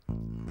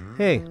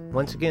Hey,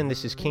 once again,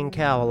 this is King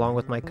Cal along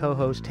with my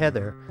co-host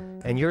Heather,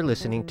 and you're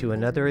listening to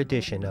another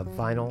edition of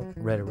Vinyl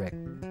Rhetoric.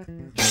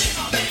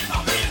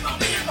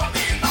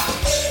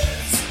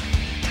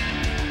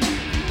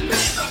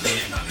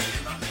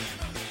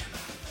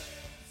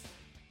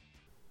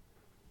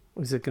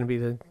 Is it going to be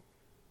the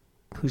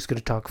who's going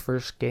to talk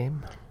first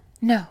game?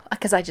 No,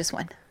 because I just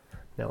won.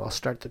 No, I'll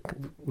start the...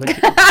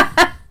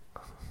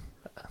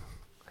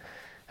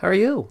 How are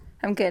you?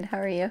 I'm good. How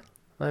are you?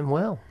 I'm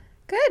well.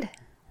 Good.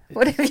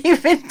 What have you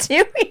been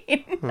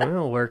doing?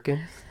 Well,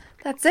 working.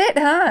 That's it,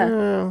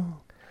 huh?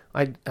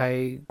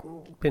 I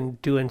been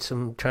doing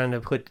trying to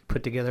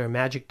put together a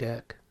Magic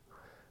deck.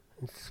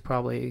 It's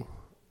probably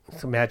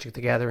some Magic the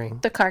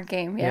Gathering. The card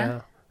game,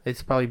 yeah.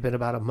 It's probably been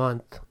about a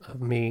month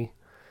of me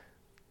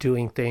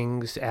doing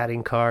things,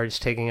 adding cards,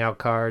 taking out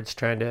cards,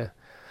 trying to.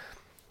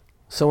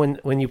 So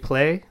when you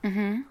play,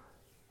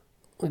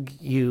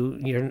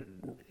 you're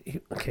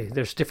okay.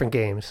 There's different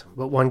games,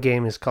 but one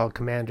game is called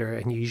Commander,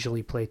 and you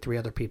usually play 3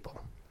 other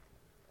people.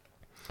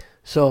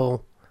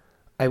 So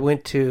I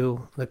went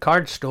to the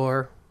card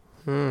store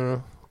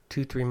 2-3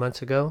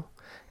 months ago,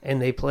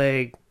 and they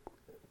play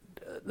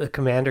the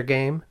Commander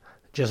game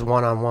just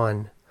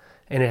one-on-one,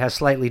 and it has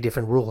slightly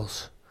different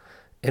rules.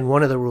 And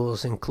one of the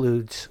rules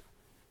includes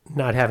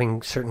not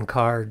having certain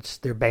cards.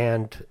 They're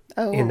banned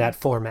in that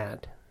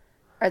format.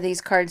 Are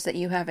these cards that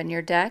you have in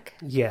your deck?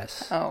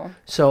 Yes. Oh.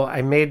 So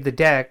I made the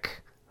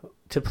deck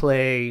to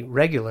play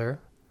regular,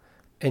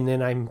 and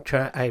then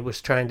I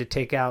was trying to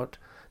take out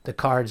the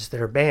cards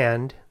that are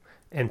banned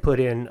and put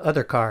in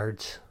other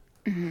cards.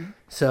 Mm-hmm.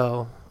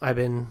 So I've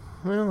been,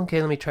 let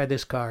me try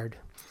this card.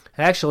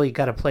 I actually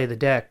got to play the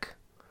deck.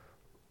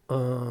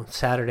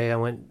 Saturday I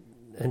went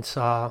and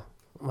saw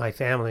my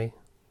family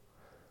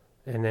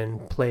and then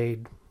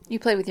played. You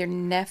played with your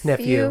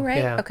nephew, right?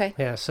 Yeah. Okay.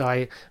 Yeah,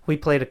 so we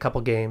played a couple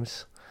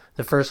games.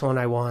 The first one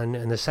I won,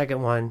 and the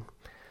second one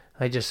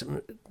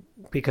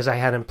because I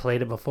hadn't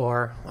played it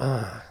before,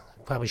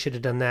 probably should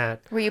have done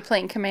that. Were you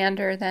playing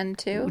Commander then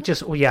too?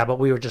 But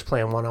we were just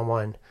playing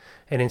one-on-one.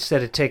 And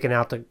instead of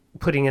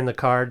putting in the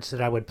cards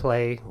that I would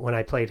play when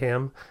I played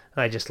him,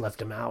 I just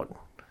left him out.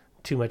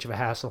 Too much of a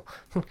hassle.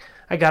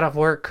 I got off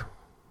work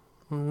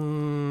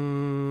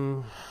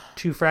 2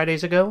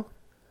 Fridays ago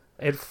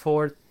at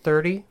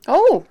 4:30.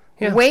 Oh,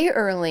 yeah. Way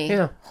early.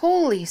 Yeah.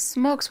 Holy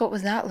smokes, what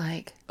was that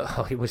like?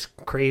 Oh, it was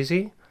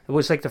crazy. It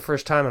was like the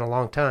first time in a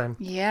long time.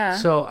 Yeah.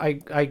 So I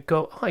can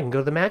go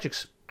to the Magic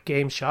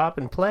game shop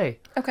and play.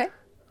 Okay.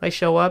 I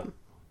show up.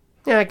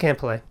 Yeah, I can't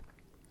play.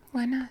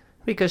 Why not?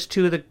 Because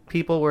 2 of the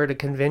people were at a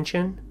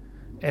convention,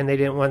 and they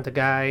didn't want the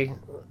guy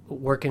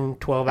working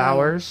 12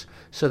 hours,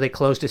 so they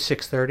closed at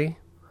 6:30.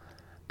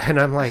 And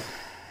I'm like,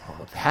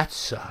 oh, that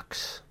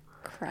sucks.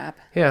 Crap.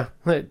 Yeah.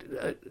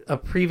 A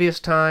previous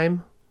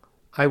time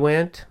I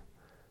went.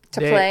 To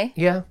play?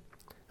 Yeah.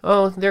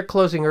 Oh, they're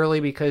closing early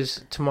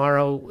because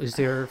tomorrow is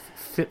their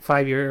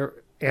 5-year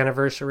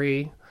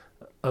anniversary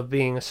of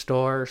being a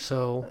store,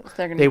 so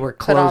they were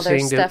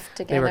closing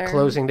they were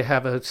closing to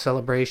have a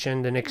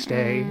celebration the next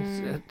day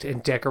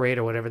and decorate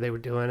or whatever they were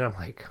doing. I'm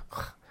like,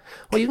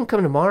 well, you can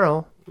come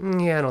tomorrow.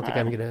 Yeah, I don't think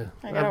I'm gonna.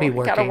 I'll be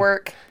working. Gotta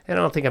work. And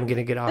I don't think I'm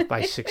gonna get off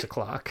by 6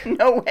 o'clock.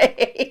 No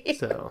way.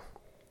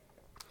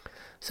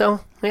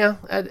 So yeah,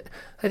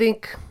 I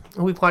think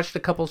we've watched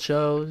a couple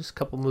shows,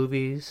 couple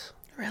movies.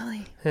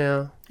 Really?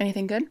 Yeah.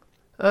 Anything good?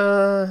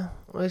 I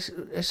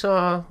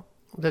saw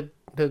the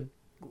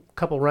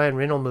couple Ryan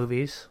Reynolds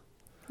movies.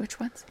 Which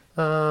ones?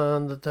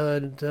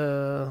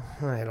 The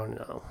I don't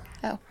know.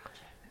 Oh.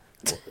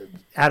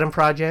 Adam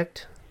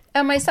Project.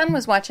 Oh, my son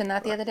was watching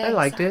that the other day. I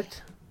liked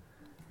it.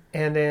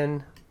 And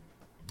then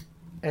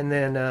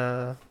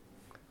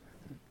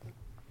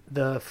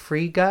the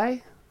Free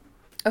Guy.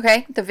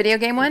 Okay, the video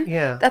game one?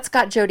 Yeah. That's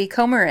got Jodie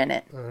Comer in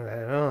it. I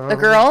don't know. The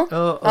girl?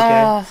 Oh, okay.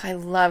 Oh, I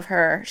love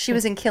her. She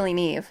was in Killing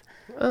Eve.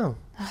 Oh.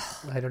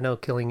 I don't know,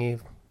 Killing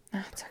Eve.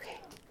 Oh, it's okay.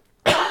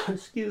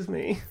 Excuse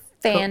me.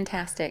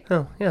 Fantastic.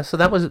 Oh, yeah, so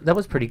that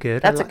was pretty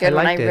good. That's a good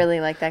one. I it.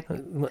 really like that.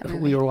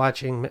 We were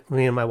watching,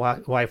 me and my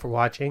wife were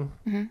watching,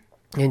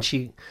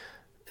 and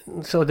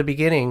so at the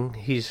beginning,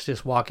 he's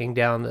just walking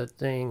down the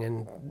thing,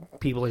 and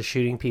people are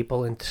shooting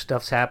people, and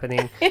stuff's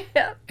happening,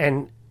 Yeah.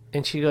 and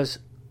she goes,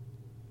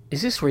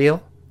 "Is this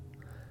real?"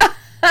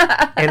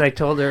 And I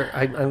told her,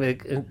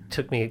 it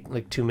took me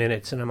like 2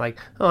 minutes, and I'm like,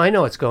 "Oh, I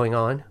know what's going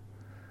on.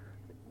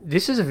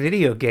 This is a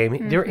video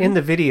game. They're in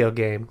the video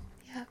game."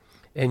 Yeah.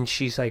 And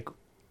she's like,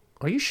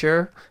 "Are you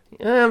sure?"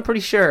 "Yeah, I'm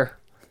pretty sure."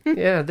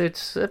 Yeah,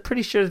 that's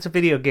pretty sure it's a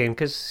video game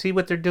because see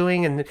what they're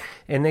doing, and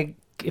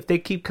if they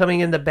keep coming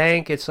in the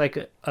bank, it's like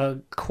a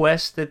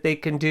quest that they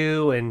can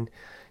do, and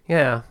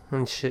yeah,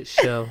 and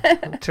so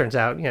it turns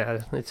out,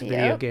 yeah, it's a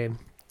video game.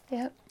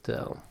 Yep.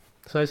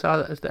 So I saw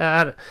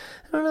that.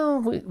 I don't know.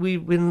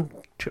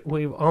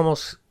 We've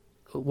almost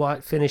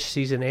finished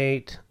season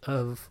 8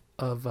 of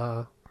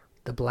The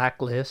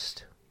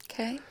Blacklist.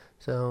 Okay.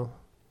 So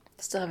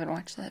Still haven't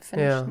watched that,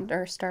 finished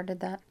or started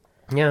that.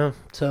 Yeah,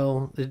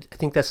 so I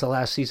think that's the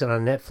last season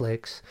on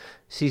Netflix.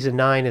 Season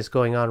 9 is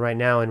going on right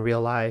now in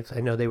real life.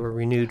 I know they were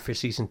renewed for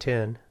season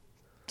 10,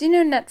 Do you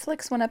know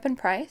Netflix went up in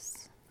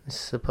price?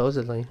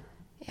 supposedly.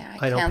 Yeah,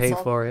 I don't pay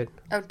for it.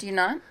 Oh, do you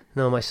not?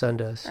 No, my son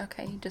does.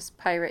 Okay, you just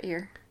pirate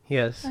your...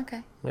 Yes.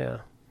 Okay. Yeah.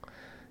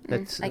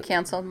 That's I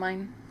canceled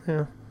mine.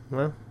 yeah.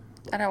 Well,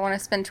 I don't want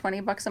to spend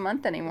 $20 a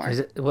month anymore. is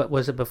it what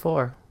was it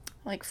before?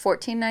 Like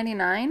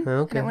 $14.99,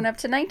 Okay. and it went up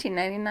to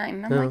 $19.99.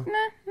 I'm like, nah,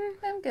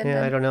 I'm good. Yeah,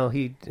 then. I don't know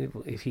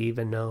if he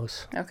even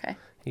knows. Okay,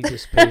 He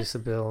just pays the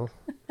bill.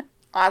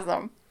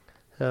 awesome.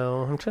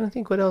 So I'm trying to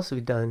think what else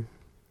we've done.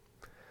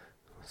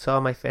 Saw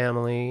my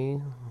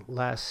family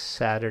last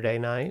Saturday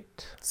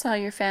night Saw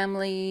your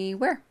family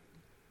where?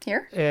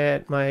 Here?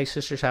 at my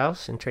sister's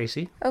house in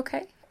Tracy.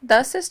 Okay.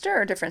 The sister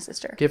or different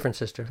sister? Different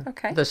sister.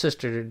 Okay. The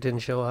sister didn't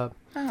show up.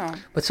 Oh,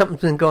 But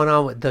something's been going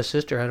on with the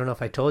sister. I don't know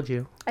if I told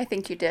you. I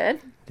think you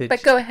did. That But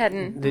she- go ahead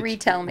and that-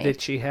 retell me. That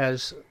she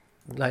has,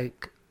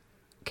 like,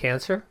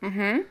 cancer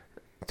Mm-hmm.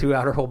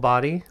 throughout her whole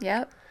body.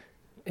 Yep.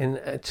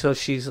 And so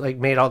she's, like,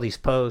 made all these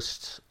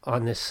posts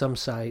on some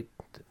site.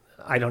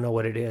 I don't know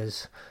what it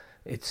is.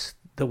 It's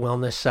the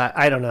wellness site.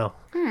 I don't know.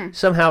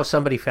 Somehow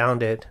somebody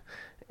found it.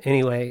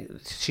 Anyway,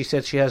 she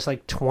said she has,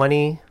 like,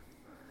 20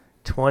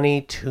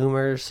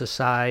 tumors the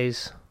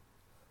size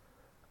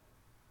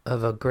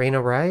of a grain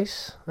of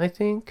rice, I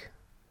think,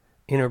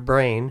 in her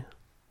brain.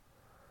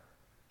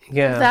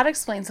 Yeah. That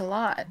explains a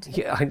lot.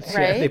 Yeah, yeah,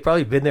 Right? they've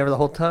probably been there the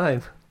whole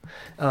time.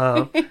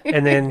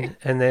 And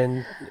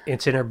then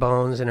it's in her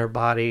bones, in her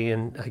body,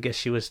 and I guess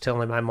she was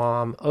telling my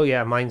mom, "Oh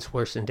yeah, mine's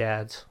worse than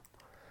Dad's."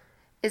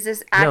 Is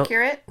this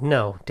accurate?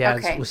 No,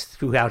 Dad's Okay. was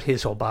throughout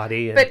his whole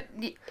body. And,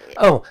 But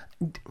oh,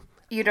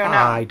 you don't know.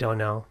 I don't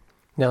know.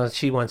 No,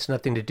 she wants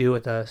nothing to do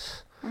with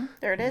us.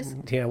 There it is.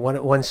 Yeah,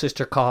 one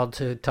sister called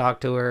to talk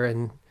to her,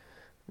 and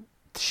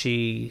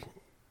she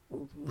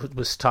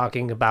was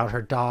talking about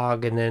her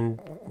dog, and then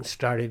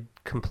started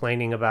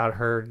complaining about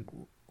her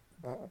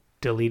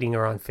deleting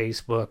her on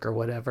Facebook or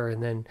whatever.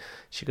 And then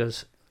she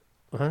goes,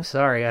 "I'm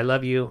sorry, I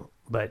love you,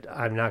 but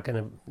I'm not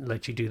going to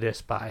let you do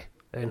this." Bye,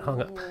 and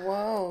hung up.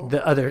 Whoa.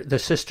 The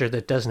sister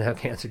that doesn't have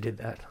cancer did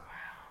that.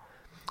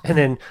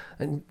 And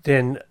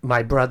then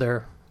my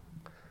brother,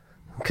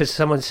 because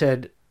someone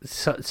said,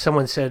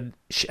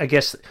 I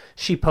guess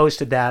she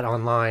posted that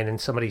online, and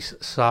somebody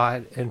saw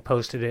it and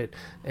posted it,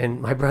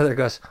 and my brother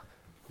goes,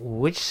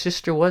 "Which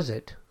sister was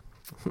it?"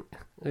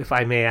 If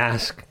I may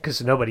ask,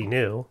 because nobody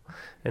knew.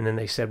 And then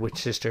they said which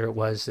sister it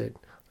was that.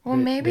 Well,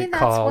 that- maybe that that's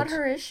called. what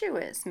her issue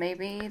is.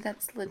 Maybe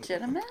that's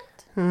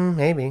legitimate.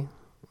 Maybe.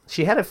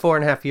 She had it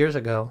 4.5 years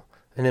ago,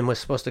 and then was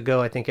supposed to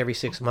go, I think, every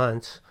 6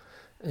 months.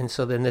 And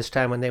so then this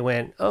time when they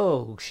went,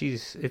 oh,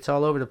 it's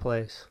all over the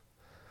place.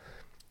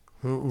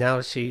 Now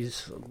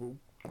she's,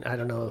 I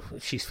don't know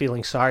if she's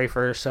feeling sorry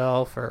for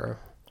herself, or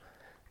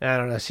I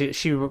don't know.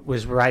 She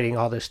was writing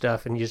all this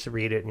stuff, and you just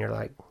read it and you're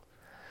like,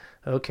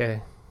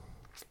 okay,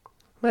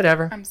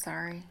 whatever. I'm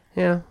sorry.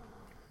 Yeah.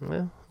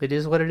 Well, it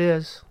is what it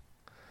is.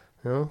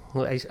 No,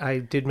 I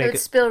did It make would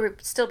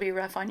it. still be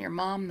rough on your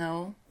mom,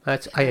 though.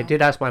 I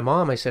did ask my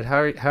mom. I said, "How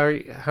are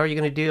you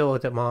going to deal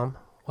with it, Mom?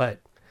 What?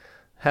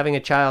 Having a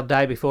child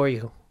die before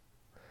you?"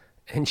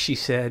 And she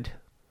said,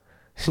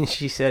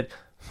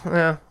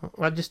 "Well,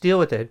 I'll just deal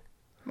with it."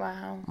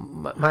 Wow.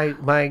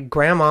 My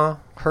grandma,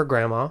 her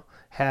grandma,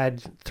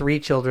 had 3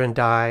 children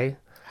die.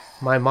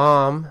 My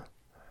mom,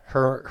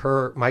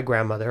 my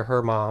grandmother,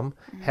 her mom,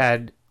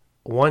 had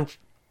one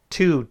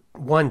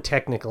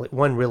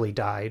really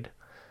died,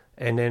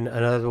 and then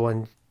another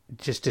one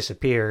just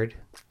disappeared.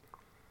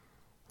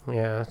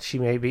 Yeah, she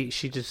may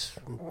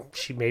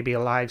be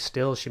alive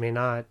still. She may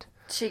not.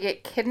 Did she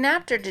get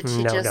kidnapped, or did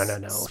she No.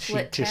 She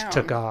split just town?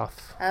 took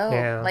off. Oh,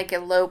 Yeah. like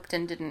eloped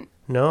and didn't.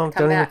 No,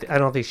 come back. I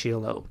don't think she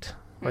eloped.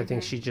 I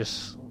think she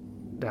just,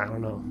 I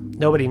don't know.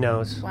 Nobody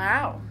knows.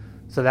 Wow.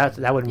 So that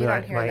would be You my,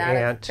 don't hear my that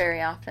aunt.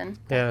 very often.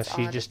 Yeah, That's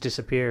she odd. just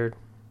disappeared.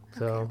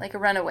 So Like a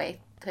runaway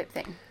type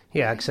thing.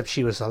 yeah, except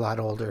she was a lot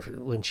older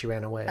when she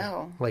ran away.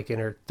 Oh. Like in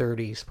her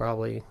 30s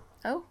probably.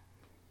 Oh.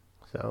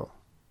 So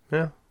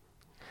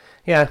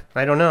yeah,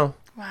 I don't know.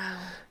 Wow.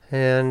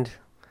 And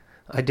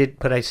I did,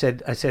 but I said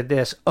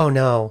this. Oh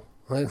no,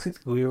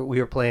 we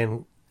were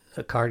playing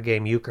a card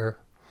game, euchre,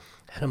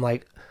 and I'm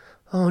like,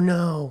 oh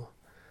no,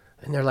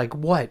 and they're like,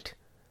 what?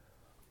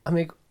 I'm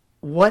like,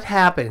 what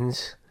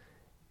happens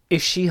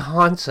if she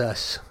haunts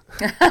us?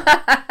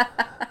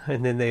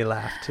 And then they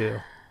laughed too.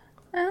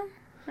 Well,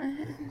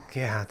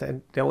 Yeah,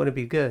 that wouldn't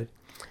be good.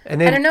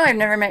 And I then don't know. I've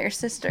never met your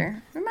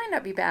sister. It might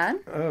not be bad.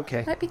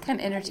 okay, Might be kind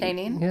of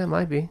entertaining. yeah, it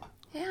might be.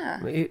 Yeah.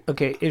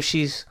 Okay, if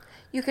she's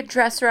You could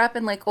dress her up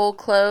in like old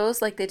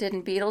clothes, like they did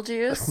in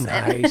Beetlejuice.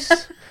 nice.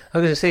 I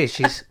was gonna say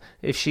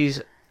if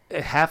she's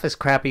half as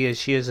crappy as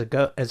she is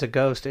as a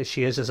ghost as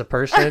she is as a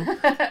person,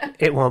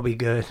 it won't be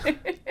good.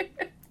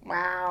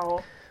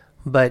 Wow.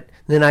 But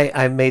then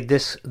I made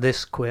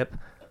this quip.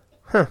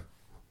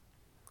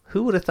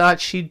 Who would have thought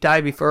she'd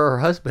die before her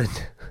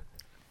husband?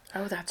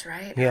 Oh, that's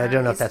right. Yeah, I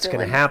don't know if He's that's still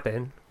going to in-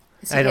 happen.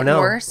 Is he I don't getting know.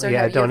 worse, or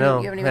Yeah, I don't know.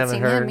 You haven't even Haven't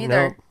seen heard. him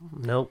either.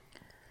 Nope.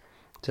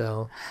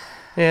 So,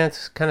 yeah,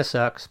 it's kind of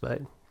sucks,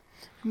 but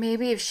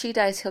Maybe if she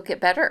dies, he'll get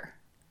better.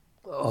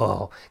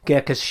 oh, yeah,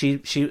 because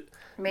she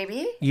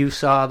Maybe? you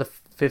saw the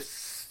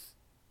fifth,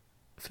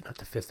 not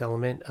the Fifth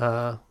Element.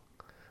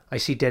 I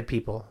See Dead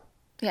People.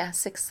 Yeah,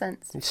 Sixth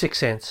Sense. Sixth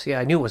Sense. Yeah,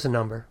 I knew it was a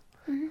number.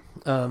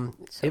 So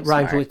It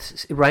rhymes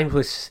smart.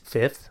 with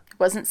fifth.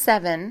 Wasn't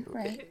 7,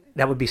 right?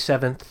 That would be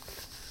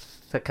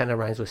seventh. That kind of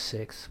rhymes with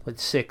six. But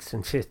sixth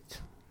and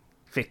fifth.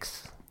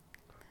 Fifth.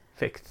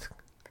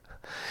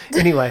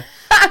 Anyway,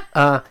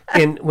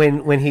 and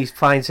when he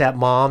finds that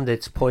mom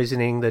that's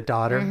poisoning the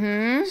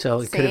daughter,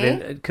 so it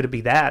could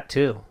be that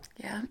too.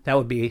 Yeah. That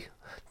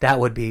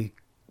would be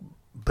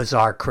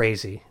bizarre,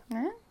 crazy.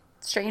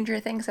 Stranger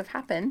things have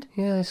happened.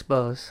 Yeah, I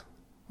suppose.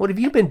 What have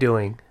you been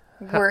doing?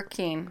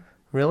 Working.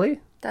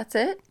 Really? That's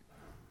it.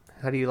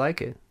 How do you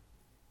like it?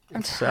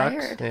 I'm sucks.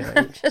 tired. Yeah,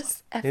 I'm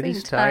just effing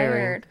is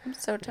tiring. tired. I'm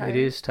so tired. It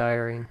is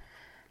tiring.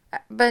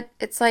 But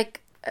it's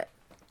like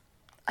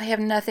I have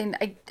nothing.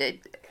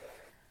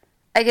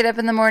 I get up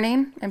in the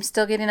morning. I'm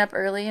still getting up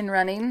early and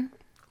running,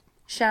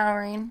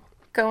 showering,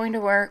 going to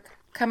work,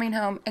 coming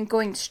home, and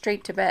going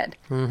straight to bed.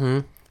 Mm-hmm.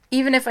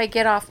 Even if I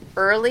get off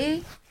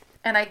early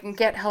and I can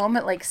get home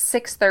at like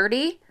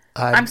 6:30,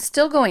 I'm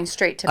still going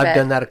straight to bed. I've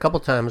done that a couple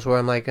times where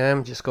I'm like,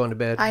 I'm just going to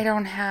bed. I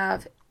don't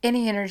have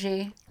any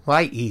energy. Well,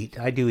 I eat.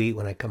 I do eat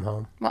when I come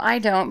home. Well, I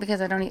don't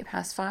because I don't eat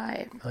past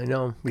 5. I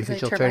know because I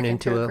you'll turn turn back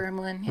into a a.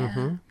 gremlin.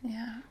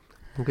 Yeah,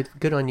 yeah.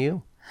 Good on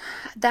you.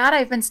 That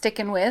I've been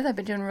sticking with. I've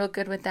been doing real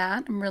good with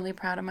that. I'm really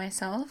proud of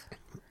myself.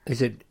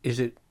 Is it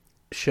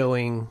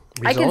showing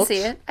results?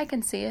 I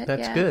can see it.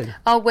 That's yeah. good.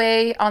 I'll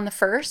weigh on the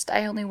 1st.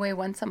 I only weigh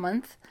once a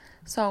month.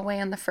 So I'll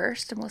weigh on the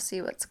 1st and we'll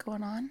see what's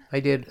going on.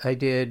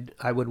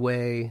 I would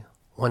weigh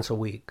once a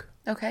week.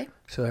 Okay.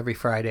 So every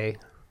Friday.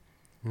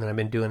 And I've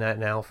been doing that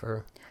now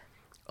for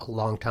a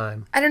long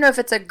time. I don't know if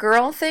it's a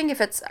girl thing. If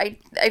it's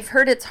I've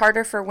heard it's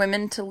harder for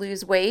women to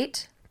lose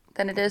weight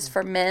than it is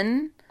for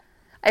men.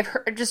 I've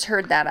just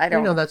heard that. I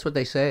don't know. That's what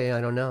they say.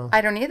 I don't know.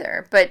 I don't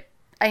either. But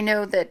I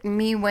know that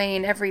me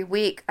weighing every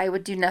week, I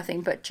would do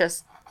nothing but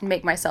just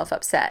make myself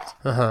upset.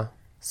 Uh-huh.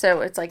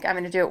 So it's like I'm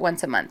going to do it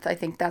once a month. I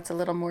think that's a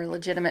little more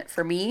legitimate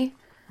for me.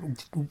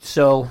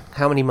 So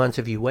how many months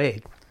have you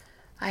weighed?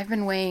 I've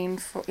been weighing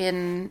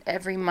in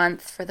every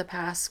month for the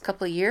past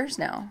couple of years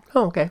now.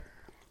 Oh, okay.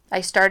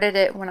 I started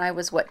it when I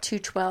was,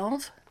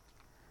 212?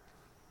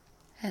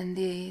 And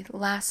the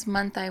last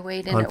month I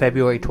weighed in On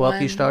February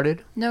 12th you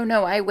started?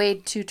 No, I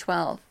weighed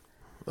 212.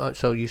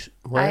 So you...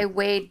 What? I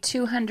weighed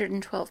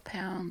 212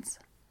 pounds.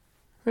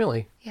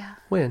 Really? Yeah.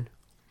 When?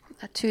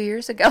 2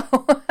 years ago.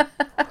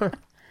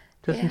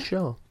 Doesn't Yeah.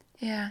 show.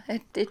 Yeah,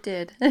 it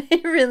did.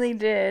 It really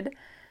did.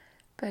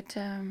 But,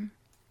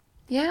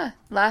 yeah,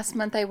 last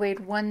month I weighed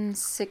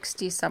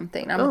 160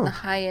 something. I'm on the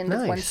high end of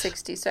nice.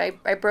 160. So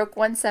I broke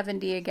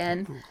 170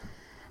 again.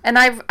 And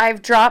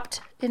I've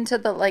dropped into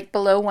the,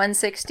 below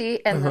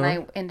 160, and then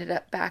I ended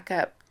up back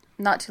up.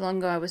 Not too long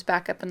ago, I was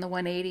back up in the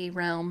 180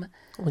 realm.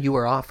 Well, you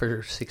were off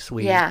for 6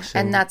 weeks. Yeah,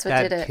 and that's what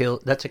did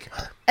it.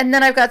 And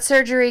then I've got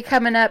surgery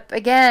coming up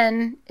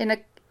again in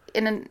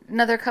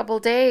another couple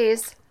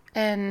days,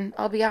 and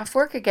I'll be off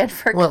work again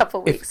for a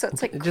couple weeks. So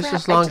it's like just crap,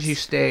 as long as you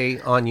stay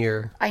on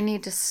your. I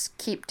need to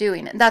keep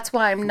doing it. That's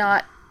why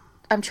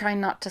I'm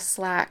trying not to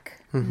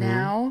slack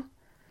now.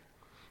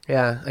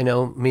 Yeah, I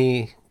know.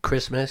 Me,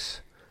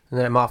 Christmas, and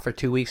then I'm off for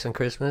 2 weeks on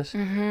Christmas.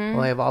 Mm-hmm.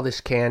 Well, I have all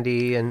this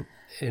candy and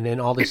then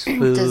all this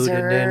food, Desserts.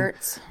 and then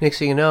next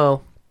thing you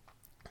know,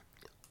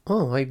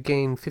 I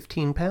gained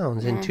 15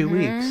 pounds in 2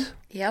 weeks.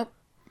 Yep.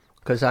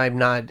 Because I'm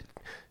not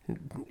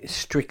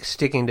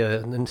sticking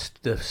to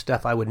the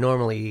stuff I would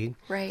normally eat.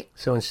 Right.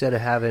 So instead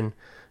of having,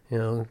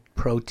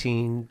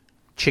 protein,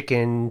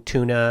 chicken,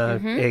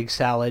 tuna, egg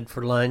salad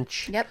for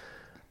lunch. Yep.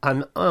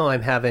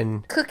 I'm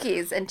having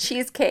Cookies and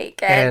cheesecake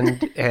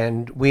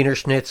and Wiener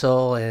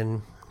Schnitzel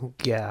and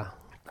yeah.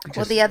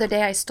 Well, the other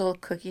day I stole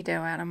cookie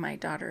dough out of my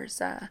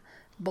daughter's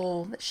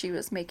bowl that she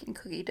was making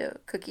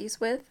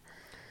cookies with.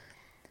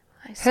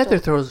 Heather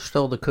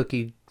stole the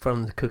cookie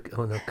from the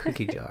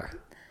cookie jar.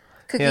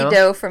 Cookie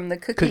dough from the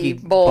cookie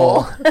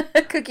bowl.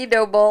 Cookie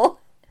dough bowl.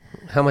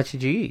 How much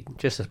did you eat?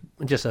 Just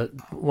a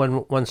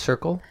one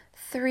circle?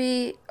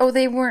 3. Oh,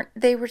 they weren't.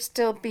 They were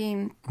still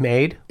being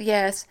made.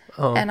 Yes.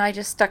 Oh. And I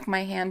just stuck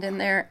my hand in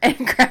there and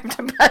grabbed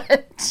a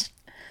bunch.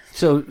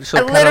 So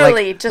I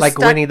literally just like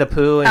stuck, Winnie the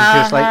Pooh and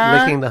just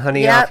like licking the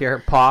honey off your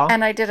paw.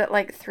 And I did it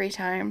like 3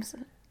 times,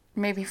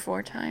 maybe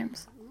 4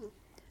 times.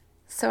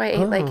 So I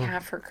ate like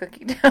half her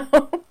cookie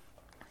dough.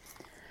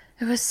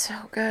 It was so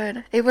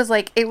good. It was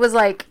like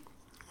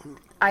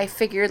I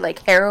figured like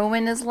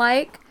heroin is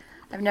like.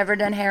 I've never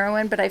done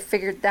heroin, but I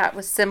figured that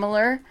was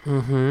similar.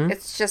 Mm-hmm.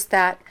 It's just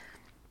that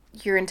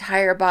your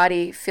entire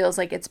body feels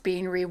like it's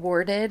being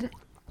rewarded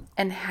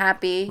and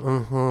happy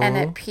and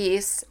at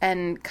peace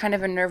and kind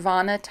of a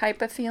nirvana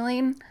type of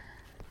feeling.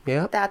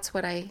 Yeah. That's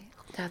what I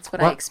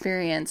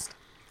experienced.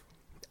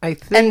 I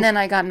think. And then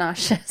I got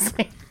nauseous.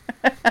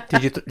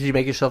 Did you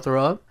make yourself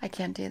throw up? I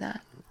can't do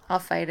that. I'll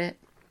fight it.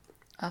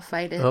 I'll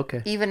fight it.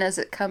 Okay. Even as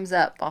it comes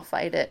up, I'll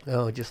fight it.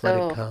 Oh, just let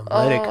it come.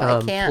 Oh, Let it I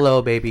come. can't.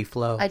 Flow, baby,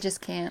 flow. I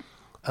just can't.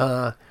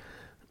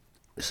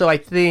 So I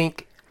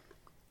think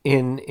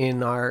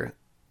in our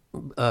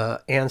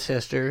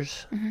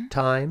ancestors'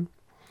 time,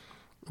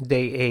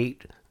 they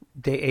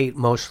ate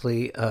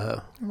mostly.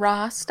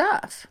 Raw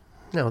stuff.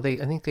 No, I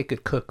think they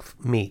could cook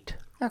meat,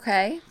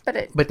 Okay.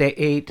 but they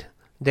ate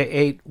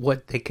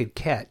what they could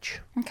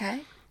catch.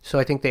 Okay. So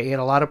I think they ate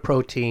a lot of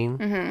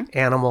protein,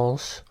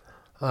 animals,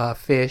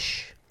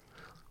 fish,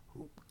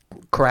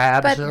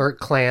 crabs or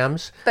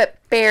clams. But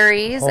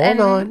berries Hold and...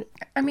 on.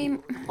 I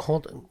mean...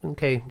 Hold on.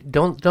 Okay,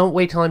 don't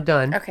wait till I'm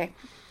done. Okay.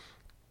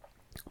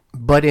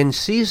 But in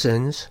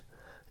seasons,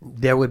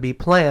 there would be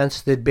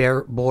plants that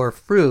bore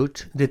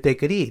fruit that they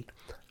could eat.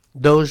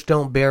 Those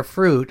don't bear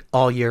fruit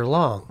all year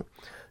long.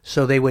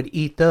 So they would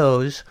eat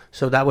those.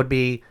 So that would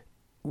be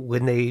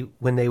when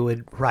they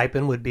would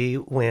ripen would be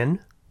when?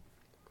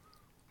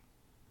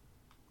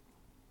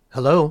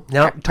 Hello?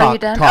 No, talk. Are you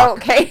done? Talk. Oh,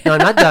 okay. No, I'm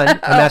not done.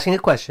 I'm asking a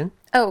question.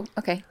 Oh,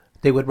 okay.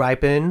 They would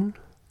ripen.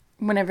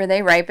 Whenever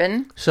they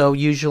ripen. So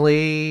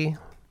usually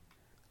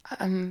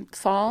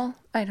Fall?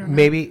 I don't know.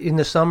 maybe in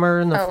the summer,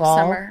 in the fall.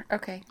 Summer.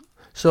 Okay.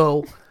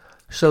 So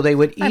they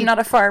would eat. I'm not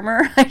a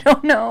farmer. I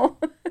don't know.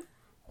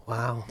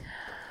 Wow.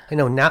 I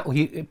know now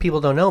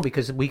people don't know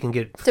because we can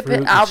get fruit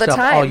and all the stuff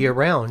time. all year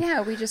round.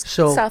 Yeah, we just...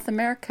 So- South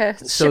America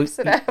So ships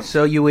it up.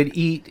 so you would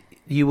eat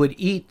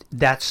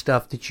that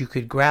stuff that you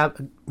could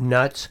grab,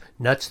 nuts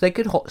they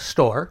could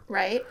store,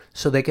 Right?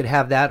 so they could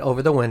have that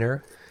over the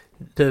winter.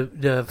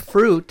 The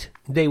fruit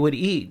they would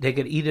eat. They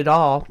could eat it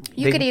all.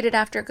 You could eat it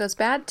after it goes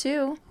bad,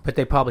 too. But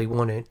they probably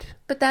wouldn't.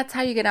 But that's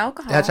how you get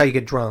alcohol. That's how you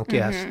get drunk,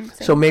 yes.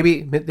 Mm-hmm. So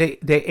maybe they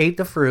ate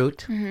the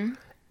fruit,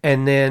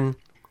 and then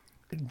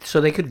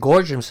so they could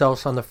gorge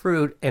themselves on the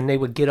fruit, and they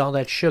would get all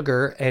that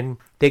sugar, and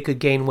they could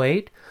gain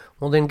weight.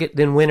 Well, then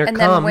winter And comes.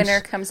 then winter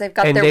comes, they've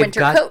got and their they've winter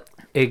got- coat.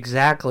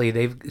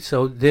 Exactly.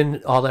 So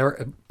then all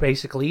they're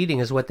basically eating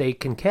is what they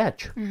can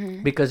catch,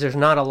 because there's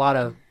not a lot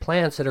of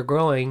plants that are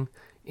growing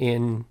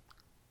in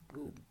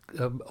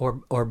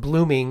or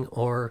blooming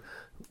or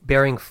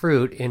bearing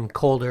fruit in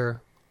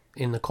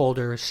the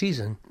colder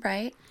season.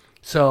 Right?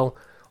 So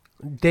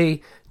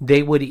they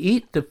would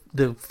eat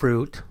the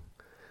fruit,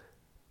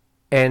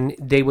 and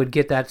they would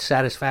get that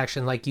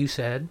satisfaction, like you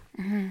said,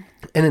 and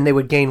then they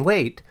would gain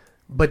weight,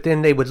 but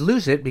then they would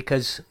lose it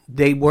because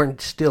they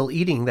weren't still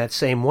eating that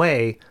same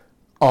way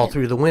all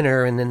through the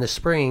winter and then the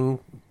spring,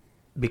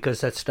 because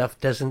that stuff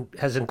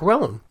hasn't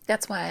grown.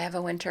 That's why I have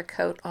a winter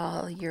coat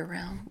all year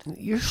round.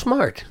 You're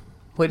smart.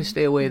 Way to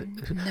stay away.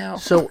 No.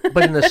 So,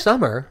 but in the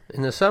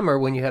summer,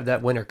 when you have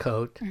that winter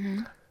coat,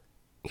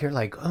 you're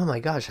like, oh my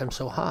gosh, I'm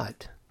so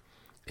hot.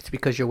 It's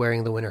because you're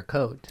wearing the winter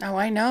coat. Oh,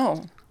 I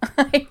know.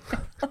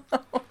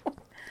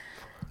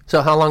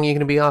 So how long are you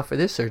going to be off for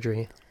this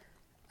surgery?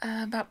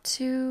 About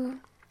two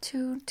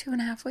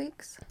and a half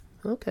weeks.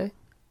 Okay.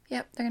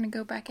 Yep, they're going to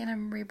go back in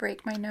and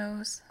re-break my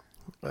nose.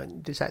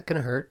 Is that going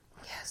to hurt?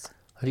 Yes.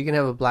 Are you going to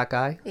have a black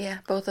eye? Yeah,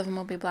 both of them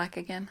will be black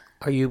again.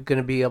 Are you going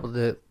to be able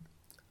to...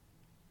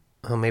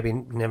 Oh, maybe...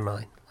 Never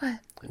mind. What?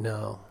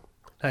 No.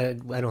 I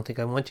don't think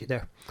I want you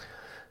there.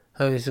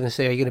 I was going to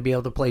say, are you going to be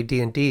able to play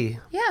D&D?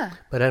 Yeah.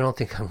 But I don't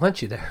think I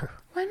want you there.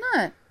 Why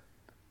not?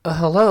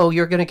 Hello,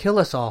 you're going to kill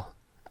us all.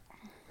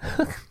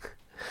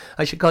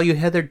 I should call you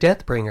Heather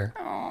Deathbringer.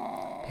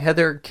 Aww.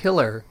 Heather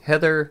Killer.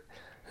 Heather...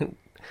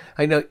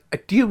 I know.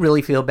 Do you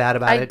really feel bad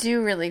about it? I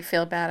do really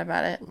feel bad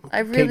about it. I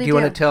really Okay, do. do you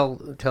want to tell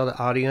the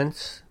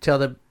audience, tell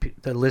the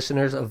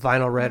listeners of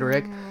Vinyl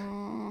Rhetoric,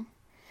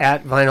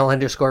 at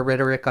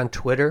Vinyl_Rhetoric on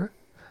Twitter,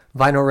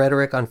 Vinyl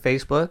Rhetoric on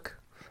Facebook,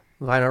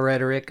 Vinyl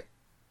Rhetoric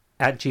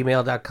at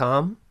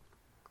gmail.com,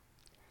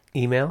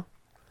 email,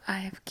 I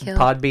have killed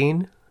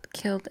Podbean.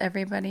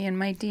 everybody in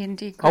my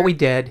D&D group. Are we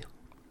dead?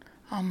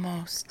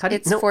 Almost. How do you-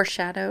 It's no.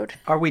 foreshadowed.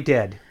 Are we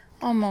dead?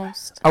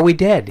 Almost. Are we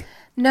dead?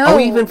 No. Are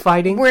we even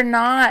fighting? We're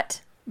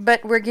not.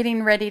 But we're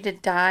getting ready to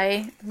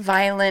die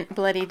violent,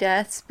 bloody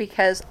deaths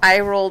because I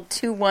rolled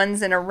 2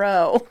 1s in a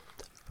row.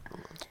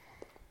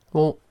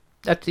 Well,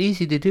 that's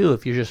easy to do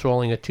if you're just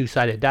rolling a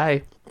 2-sided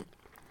die.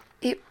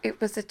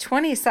 It was a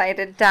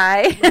 20-sided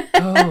die.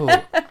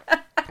 Oh.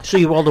 So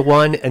you rolled a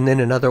 1 and then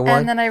another 1?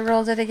 And then I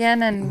rolled it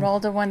again and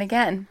rolled a 1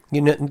 again.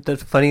 You know, the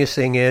funniest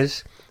thing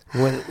is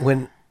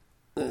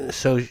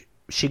so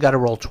she got to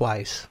roll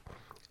twice,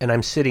 and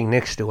I'm sitting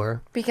next to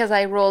her. Because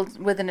I rolled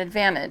with an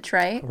advantage,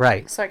 right?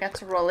 Right. So I got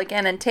to roll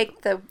again and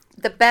take the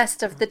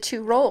best of the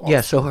 2 rolls.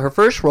 Yeah, so her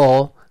first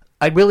roll,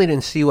 I really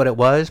didn't see what it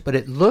was, but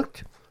it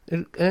looked,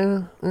 could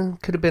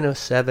have been a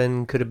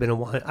 7, could have been a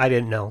 1. I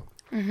didn't know.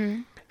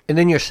 Mm-hmm. And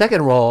then your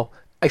second roll,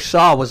 I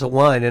saw was a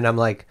 1, and I'm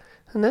like,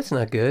 that's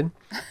not good.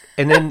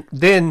 And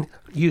then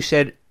you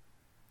said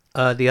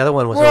the other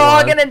one was We're a 1.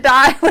 all going to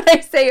die when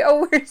I say,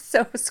 oh, we're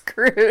so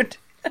screwed.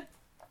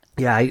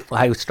 Yeah,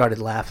 I started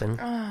laughing.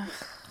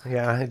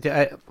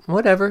 Yeah,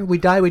 whatever. We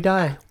die, we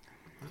die.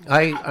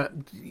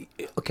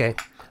 Okay,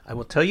 I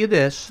will tell you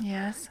this.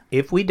 Yes.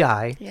 If we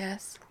die,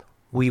 Yes.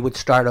 we would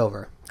start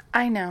over.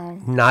 I know.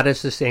 Not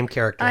as the same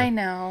character. I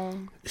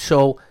know.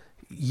 So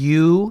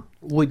you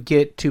would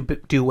get to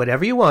do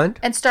whatever you want.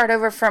 And start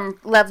over from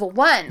level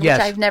 1, which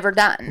Yes. I've never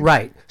done.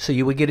 Right. So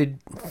you would get a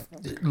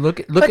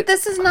look But at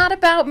this is not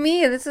about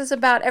me. This is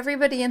about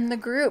everybody in the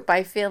group.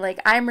 I feel like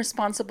I'm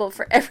responsible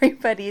for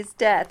everybody's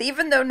death.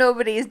 Even though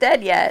nobody's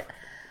dead yet,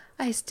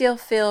 I still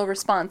feel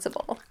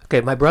responsible.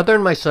 Okay, my brother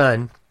and my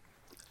son,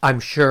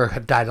 I'm sure,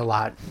 have died a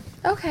lot.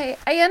 Okay,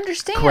 I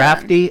understand.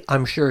 Crafty,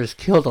 I'm sure, has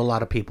killed a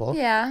lot of people.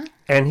 Yeah.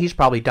 And he's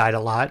probably died a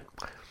lot.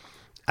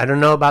 I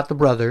don't know about the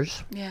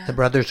brothers. Yeah. The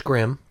Brothers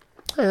Grimm.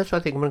 Yeah, that's what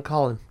I think I'm going to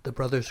call him. The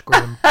Brothers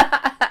Grimm.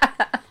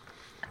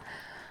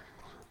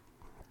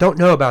 Don't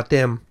know about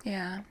them.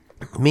 Yeah.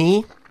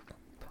 Me,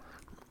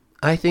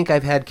 I think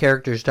I've had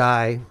characters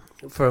die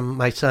from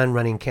my son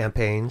running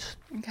campaigns.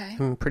 Okay.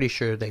 I'm pretty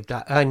sure they've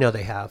died. I know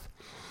they have.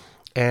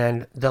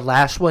 And the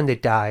last one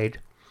that died,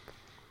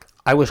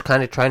 I was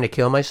kind of trying to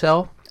kill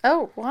myself.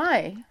 Oh,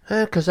 why?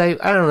 Because I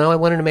don't know. I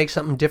wanted to make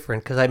something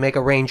different because I make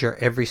a ranger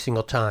every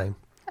single time.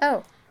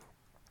 Oh.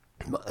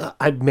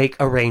 I'd make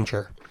a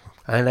ranger.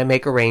 And I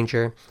make a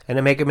ranger. And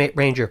I make a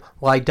ranger.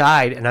 Well, I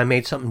died and I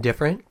made something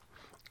different.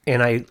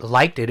 And I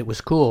liked it. It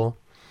was cool.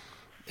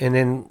 And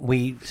then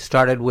we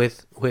started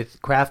with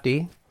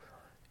Crafty.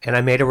 And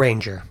I made a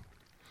ranger.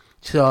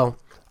 So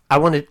I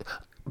wanted...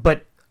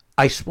 But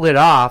I split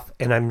off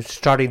and I'm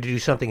starting to do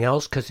something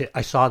else because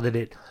I saw that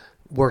it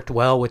worked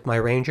well with my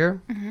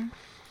ranger. Mm-hmm.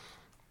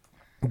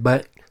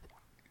 But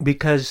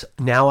because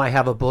now I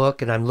have a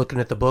book and I'm looking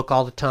at the book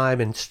all the time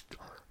and...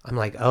 I'm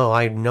like, oh,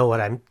 I know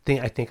what I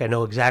think I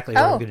know exactly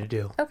what I'm going to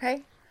do.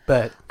 Okay.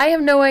 But I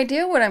have no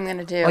idea what I'm going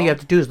to do. all you have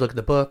to do is look at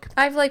the book.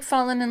 I've like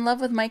fallen in love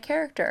with my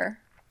character.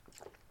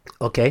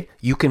 Okay,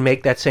 you can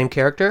make that same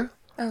character,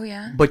 Oh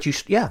yeah. but you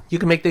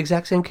can make the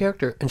exact same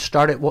character and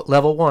start at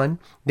level 1.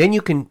 Then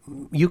you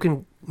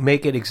can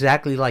make it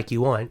exactly like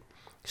you want.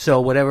 So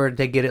whatever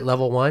they get at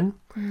level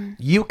 1,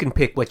 you can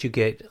pick what you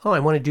get. Oh, I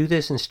want to do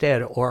this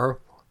instead, or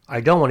I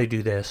don't want to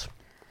do this.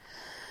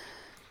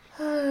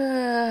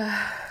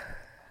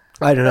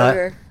 I don't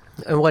know.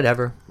 And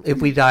whatever.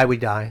 If we die, we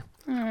die.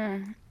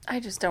 I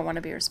just don't want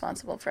to be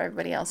responsible for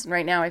everybody else. And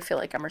right now I feel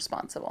like I'm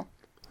responsible.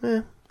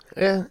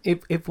 Yeah.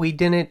 If we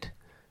didn't,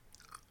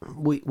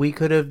 we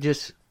could have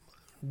just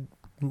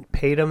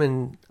paid them,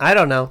 and I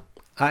don't know.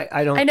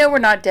 I don't. I know we're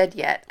not dead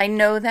yet. I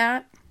know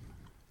that.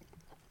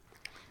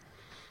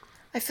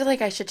 I feel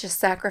like I should just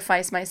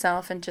sacrifice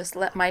myself and just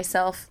let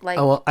myself like.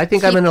 Oh well, I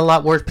think I'm in a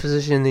lot worse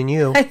position than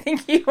you. I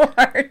think you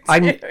are.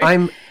 Too.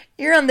 I'm.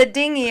 You're on the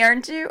dinghy,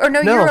 aren't you? Or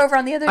no, No, you're over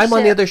on the other ship. I'm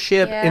on the other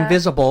ship, Yeah.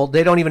 invisible.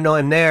 They don't even know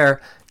I'm there,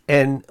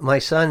 and my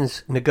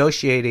son's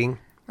negotiating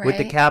with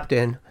the Right.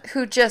 captain.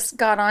 Who just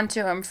got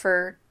onto him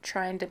for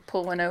trying to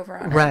pull one over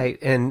on him. Right,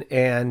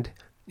 and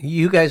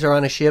you guys are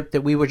on a ship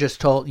that we were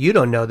just told, you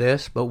don't know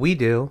this, but we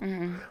do,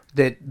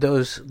 that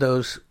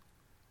those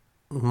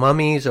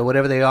mummies or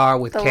whatever they are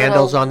with The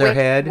candles little on their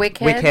head, wick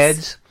heads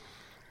heads,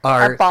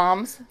 Are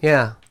bombs.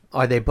 yeah.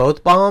 Are they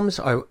both bombs?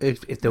 Or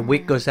if the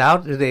wick goes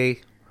out, do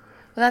they?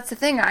 Well, that's the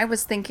thing. I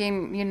was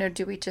thinking,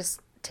 do we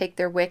just take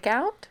their wick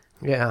out?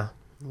 Yeah,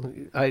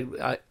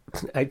 I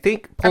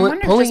think wonder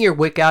pulling just- your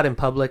wick out in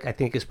public, I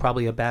think, is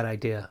probably a bad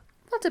idea.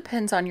 Well, it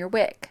depends on your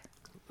wick.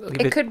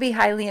 If It could be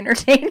highly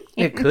entertaining.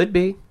 It could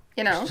be.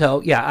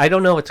 So yeah, I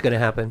don't know what's going to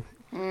happen,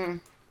 I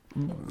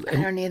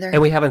don't either.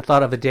 and we haven't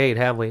thought of a date,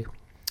 have we?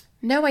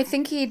 No, I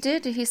think he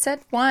did. He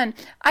said one.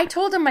 I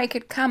told him I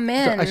could come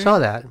in. I saw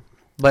that,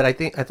 but I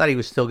thought he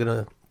was still going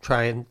to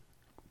try and.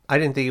 I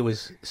didn't think it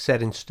was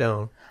set in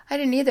stone. I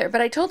didn't either,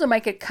 but I told him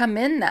I could come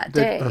in that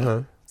day.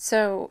 Uh-huh.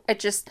 So it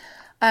just,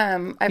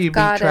 I've You'd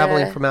got be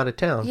traveling a, from out of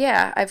town.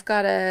 Yeah, I've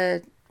got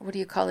a, what do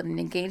you call it, an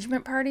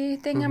engagement party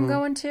thing Mm-hmm. I'm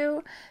going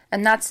to,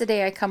 and that's the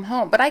day I come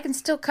home. But I can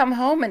still come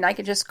home and I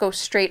can just go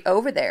straight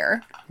over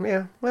there.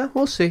 Yeah, well,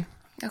 we'll see.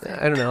 Okay.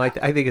 I don't know. I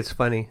think it's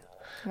funny.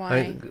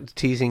 Why?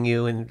 Teasing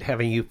you and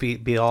having you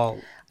be all.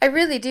 I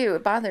really do.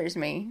 It bothers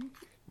me.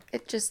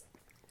 It just,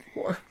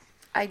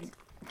 I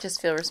just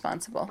feel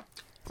responsible.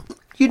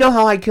 You know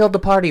how I killed the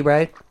party,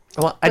 right?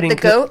 Well, I With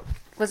didn't the goat?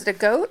 Was it a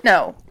goat?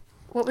 No.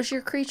 What was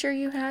your creature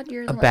you had?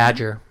 A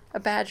badger. A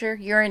badger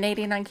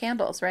urinating on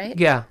candles, right?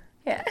 Yeah.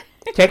 Yeah.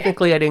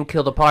 Technically, I didn't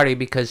kill the party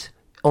because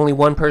only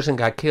one person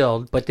got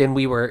killed, but then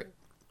we were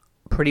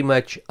pretty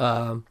much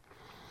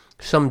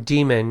some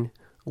demon.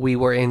 We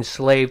were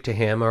enslaved to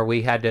him, or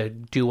we had to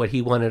do what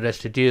he wanted us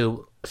to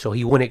do so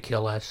he wouldn't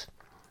kill us.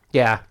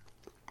 Yeah.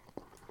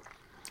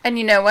 And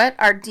you know what?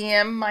 Our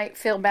DM might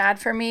feel bad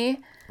for me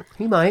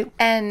He might.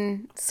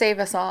 and save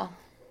us all.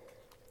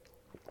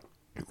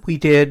 We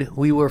did.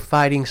 We were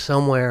fighting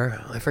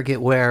somewhere. I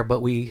forget where,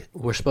 but we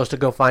were supposed to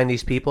go find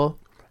these people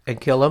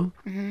and kill them.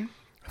 Mm-hmm.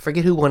 I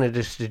forget who wanted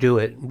us to do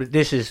it, but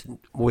this is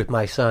with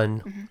my son.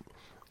 Mm-hmm.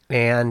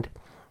 And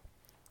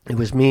it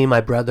was me,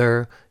 my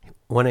brother,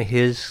 one of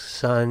his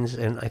sons,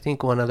 and I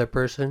think one other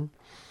person.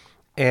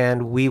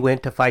 And we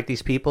went to fight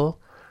these people,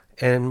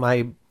 and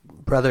my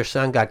brother's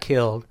son got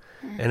killed.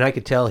 Mm-hmm. And I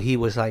could tell he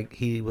was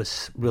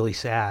really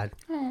sad.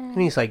 Mm-hmm.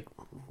 And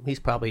he's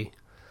probably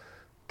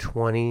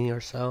 20 or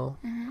so.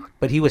 Mm-hmm.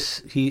 But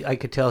I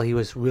could tell he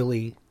was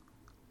really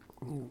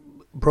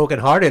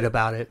brokenhearted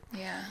about it.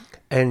 Yeah.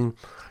 And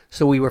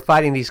so we were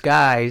fighting these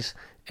guys,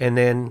 and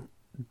then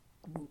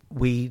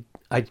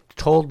I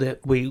told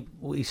that we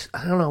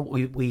I don't know,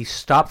 we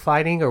stopped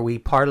fighting or we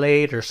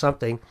parlayed or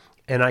something,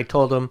 and I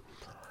told them,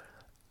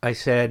 I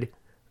said,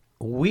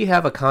 we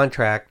have a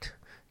contract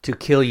to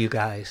kill you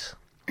guys.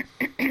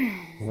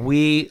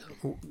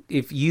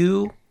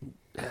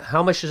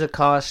 How much does it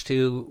cost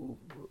to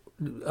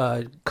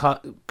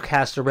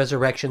cast a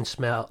resurrection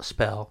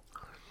spell?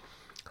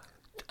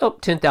 Oh,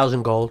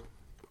 10,000 gold.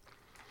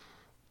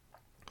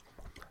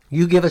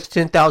 You give us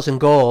 10,000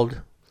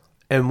 gold,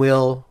 and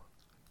we'll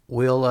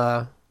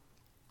let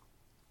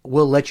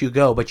you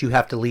go, but you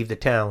have to leave the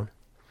town.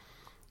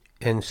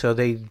 And so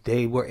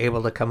they were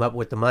able to come up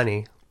with the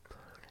money,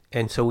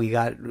 and so we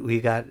got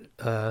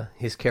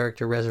his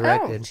character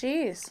resurrected. Oh,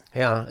 jeez.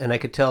 Yeah, and I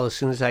could tell as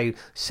soon as I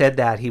said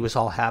that, he was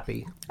all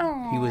happy.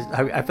 Oh. He was.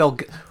 I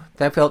felt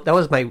that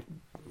was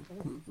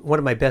one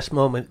of my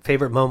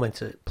favorite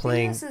moments at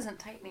playing. This isn't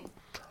tightening.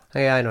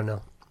 Yeah, I don't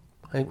know.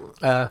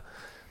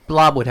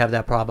 Blob would have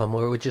that problem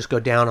where it would just go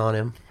down on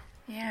him.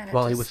 Yeah, and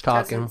while he was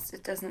talking.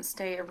 It doesn't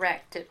stay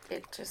erect.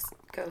 It just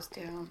goes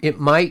down. It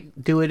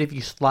might do it if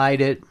you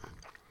slide it.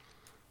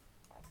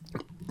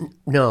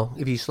 No,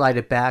 if you slide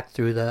it back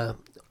through the.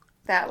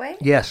 That way?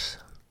 Yes,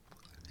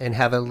 and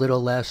have a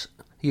little less.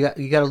 You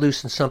got to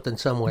loosen something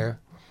somewhere,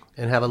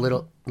 and have a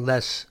little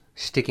less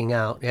sticking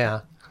out.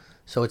 Yeah,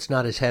 so it's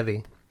not as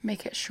heavy.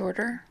 Make it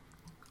shorter.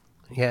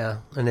 Yeah,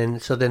 and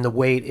then the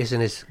weight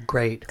isn't as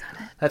great. Got it.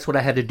 That's what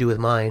I had to do with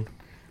mine.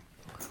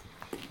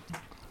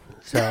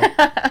 So.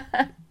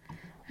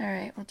 All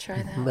right, we'll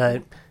try that.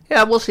 But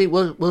yeah, we'll see.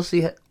 We'll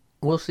see.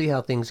 We'll see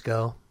how things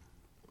go.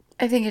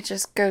 I think it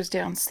just goes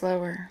down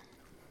slower.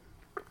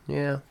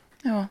 Yeah.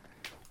 Oh.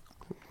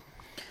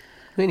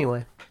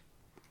 Anyway,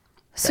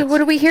 So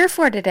what are we here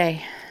for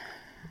today?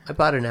 I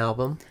bought an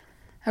album.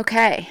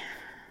 Okay.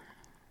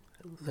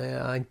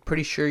 I'm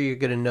pretty sure you're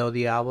gonna know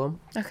the album.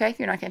 Okay,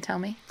 you're not going to tell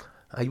me?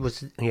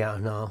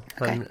 No,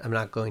 Okay. I'm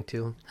not going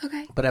to.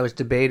 Okay. But I was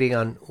debating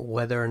on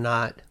whether or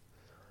not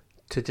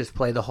to just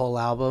play the whole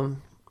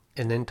album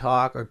and then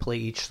talk, or play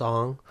each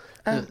song.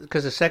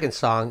 Because the second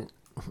song,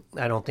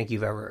 I don't think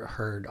you've ever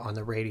heard on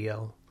the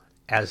radio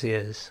as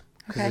is.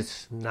 Because Okay.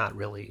 it's not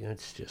really,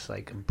 it's just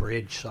like a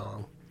bridge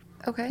song.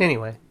 Okay.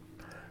 Anyway,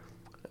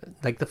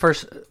 like the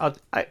first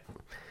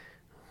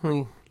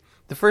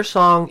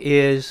song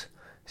is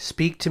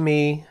 "Speak to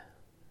Me"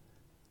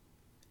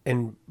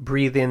 and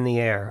 "Breathe in the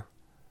Air."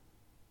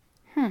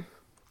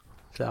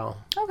 So,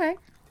 Okay.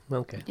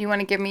 okay. You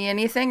want to give me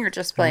anything or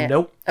just play it?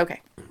 Nope,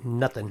 Okay.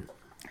 nothing.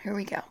 Here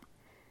we go.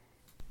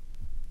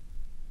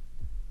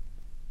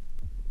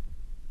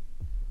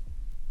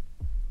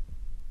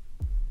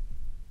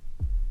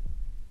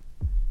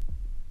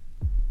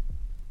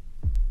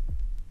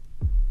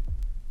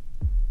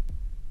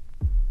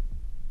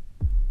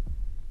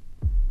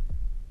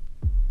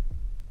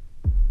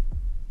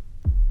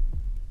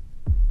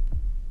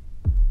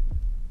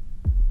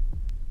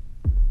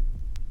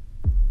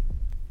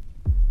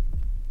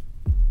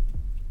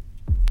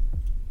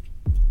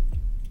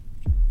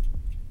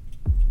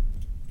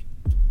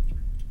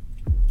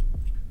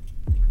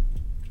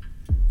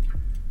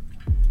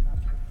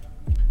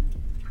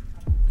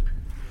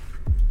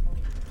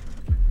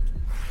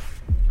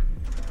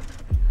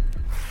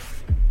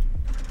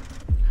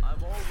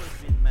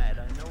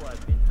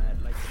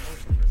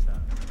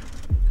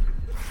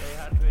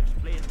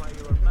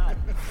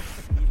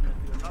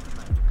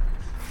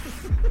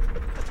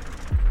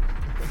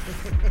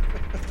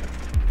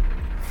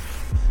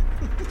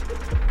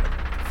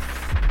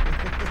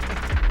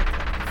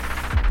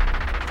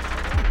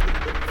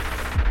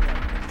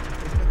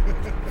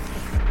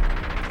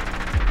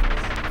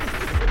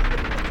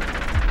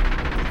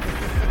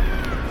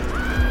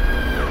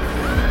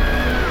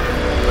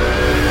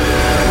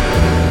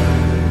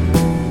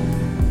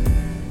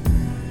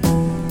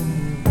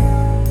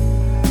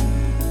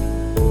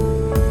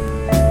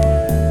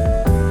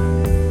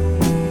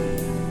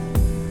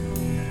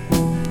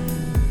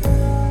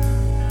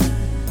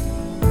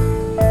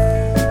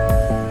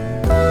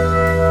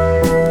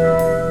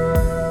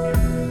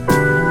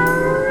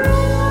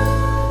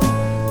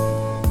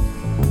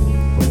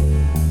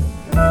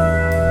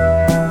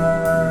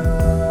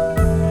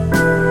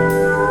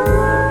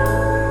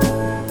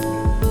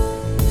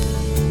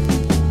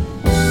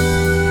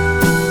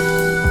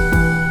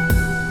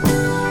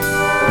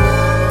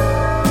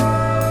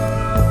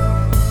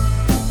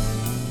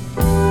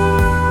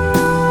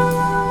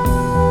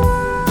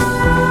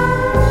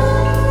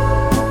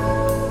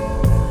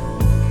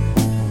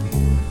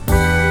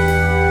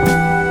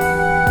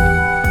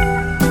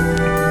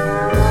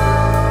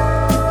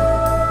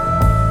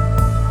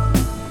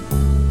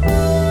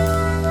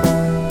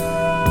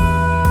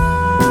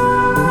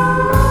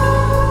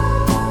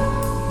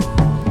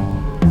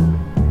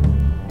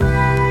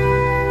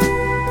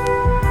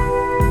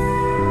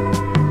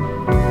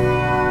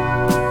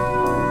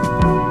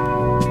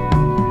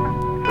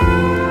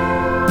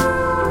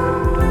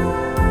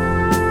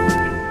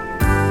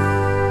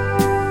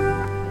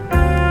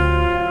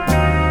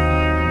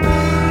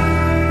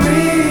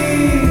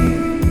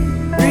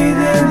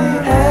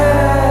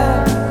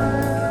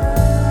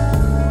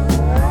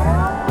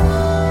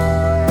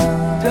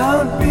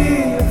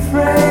 be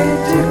afraid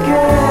to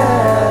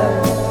care.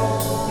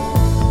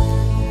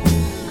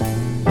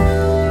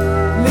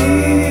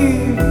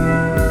 Leave,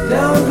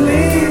 don't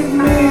leave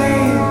me.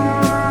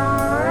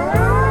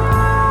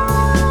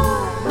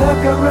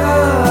 Look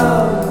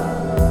around,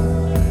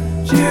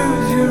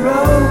 choose your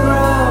own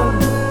ground.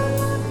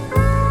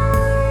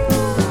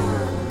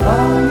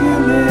 How you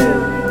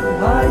live,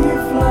 how you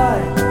fly,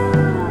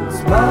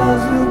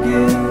 smiles you'll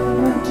give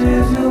and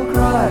tears you'll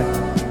cry.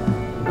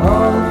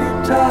 All you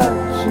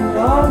touch and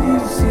all you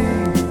see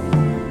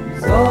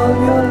is all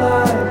your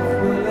life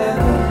will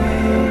ever be.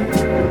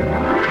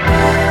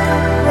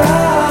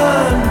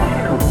 Run,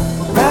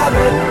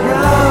 rabbit,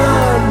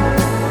 run.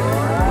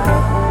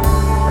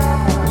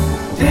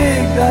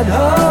 Dig that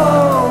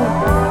hole,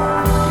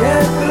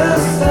 get the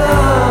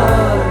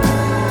sun.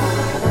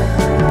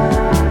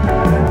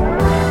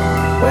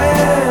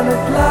 When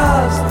at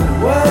last the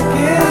work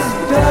is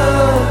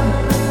done,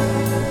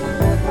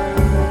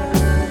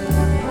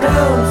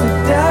 down to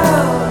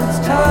down, it's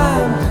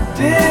time to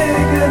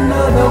dig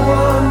another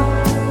one.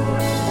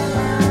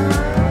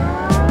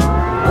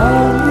 How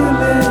you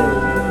live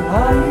and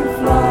how you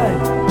fly,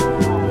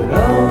 but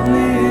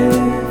only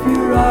if you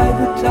ride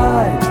the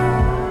tide.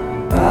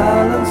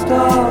 Balanced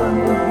on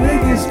the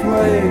biggest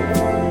wave,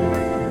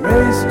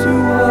 race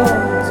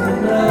towards an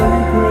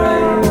early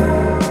grave.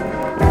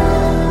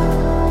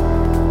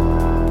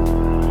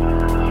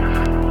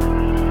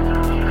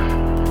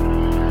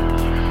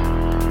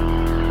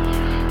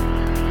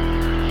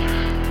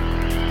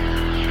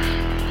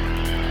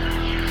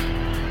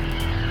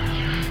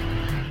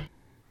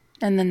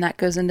 And then that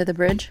goes into the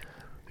bridge.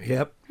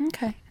 Yep.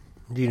 Okay.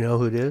 Do you know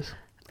who it is?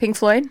 Pink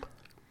Floyd?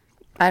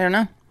 I don't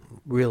know.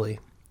 Really?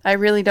 I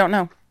really don't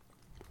know.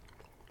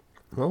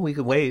 Well, we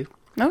could wait.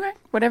 Okay.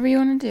 Whatever you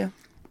want to do.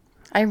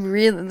 I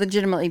really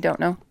legitimately don't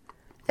know.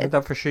 I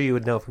thought for sure you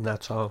would know from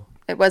that song.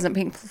 It wasn't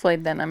Pink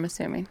Floyd then, I'm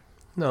assuming.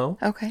 No.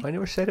 Okay. I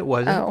never said it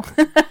wasn't. Oh.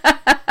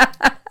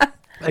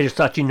 I just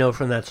thought you know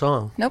from that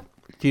song. Nope.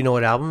 Do you know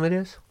what album it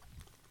is?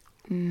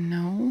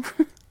 No.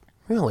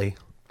 Really?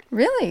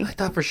 Really? I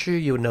thought for sure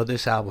you would know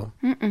this album.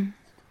 Mm-mm.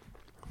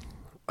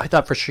 I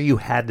thought for sure you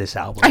had this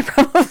album. I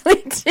probably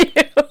do.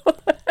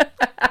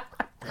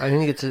 I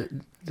think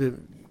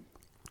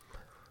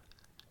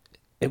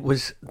it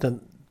was the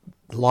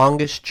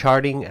longest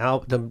charting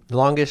the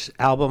longest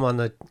album on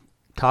the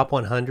top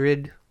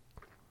 100.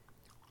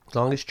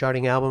 Longest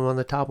charting album on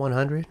the top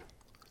 100,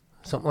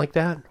 something like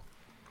that.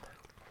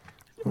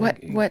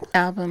 What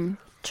album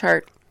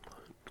chart?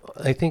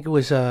 I think it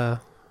was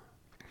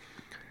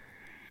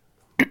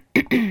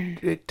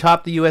it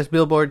topped the U.S.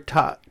 Billboard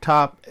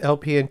top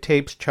LP and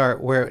tapes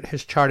chart, where it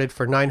has charted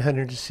for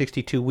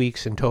 962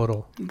 weeks in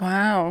total.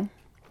 Wow.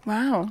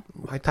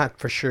 I thought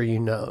for sure you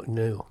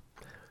knew.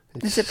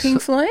 Is it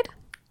Pink Floyd?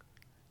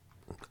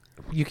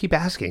 You keep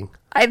asking.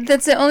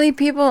 That's the only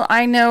people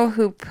I know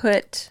who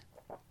put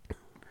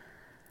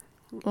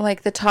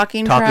like the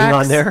talking tracks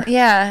on there?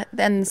 Yeah,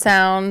 and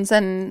sounds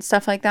and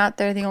stuff like that.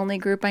 They're the only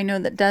group I know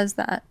that does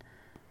that.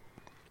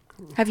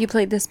 Have you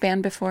played this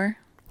band before?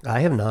 I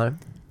have not.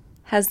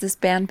 Has this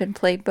band been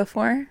played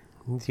before?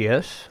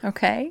 Yes.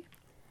 Okay.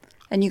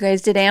 And you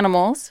guys did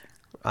Animals?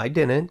 I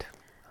didn't.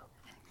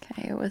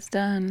 Okay, it was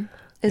done.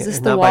 Is this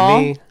Not The Wall?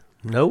 by me.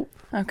 Nope.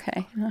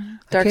 Okay.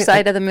 Dark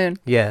Side of the Moon.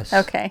 Yes.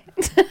 Okay.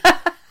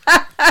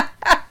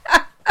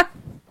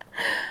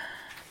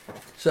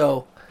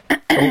 So,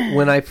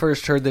 when I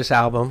first heard this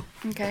album,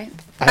 Okay.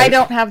 I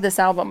don't have this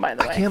album, by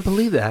the way. I can't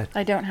believe that.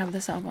 I don't have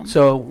this album.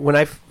 So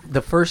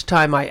the first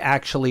time I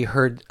actually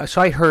heard,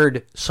 I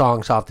heard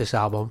songs off this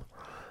album,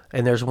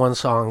 and there's one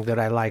song that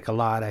I like a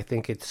lot. I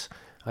think it's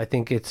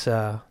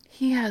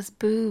He has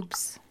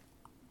boobs.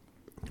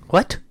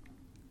 what?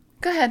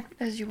 Go ahead,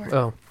 as you were.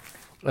 Oh,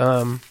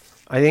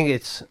 I think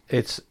it's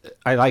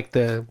I like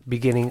the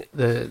beginning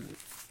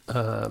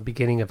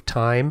of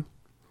Time.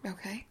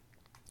 Okay.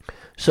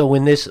 So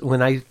when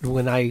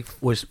I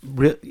was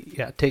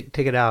take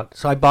it out.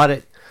 So I bought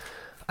it.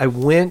 I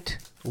went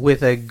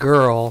with a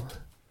girl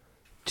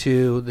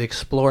to the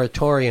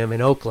Exploratorium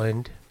in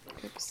Oakland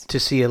to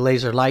see a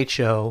laser light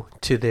show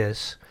to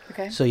this.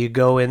 Okay. So you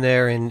go in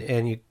there and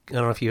you, I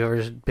don't know if you've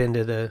ever been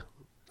to the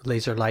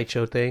laser light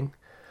show thing.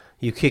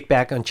 You kick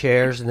back on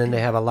chairs and then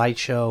they have a light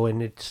show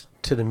and it's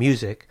to the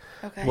music.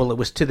 Okay. Well, it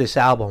was to this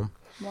album.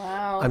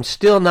 Wow. I'm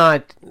still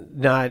not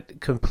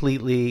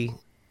completely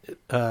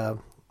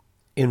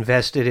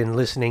invested in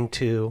listening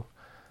to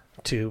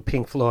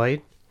Pink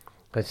Floyd.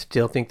 I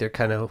still think they're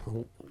kind of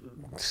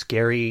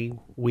scary,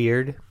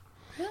 weird.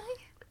 Really?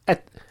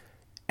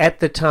 At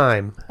the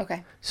time.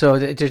 Okay. So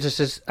they're just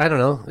this, I don't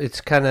know.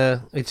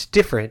 It's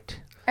different.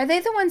 Are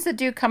they the ones that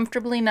do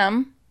Comfortably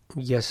Numb?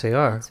 Yes, they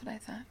are. That's what I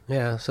thought.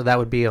 Yeah. So that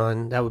would be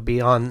on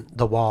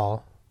The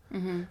Wall.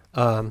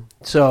 Mm-hmm.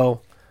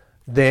 So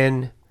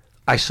then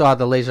I saw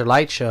the laser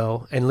light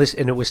show and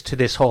it was to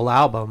this whole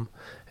album,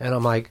 and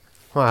I'm like,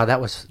 wow, that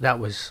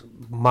was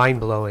mind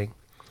blowing.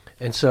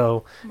 And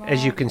so,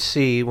 as you can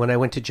see, when I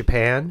went to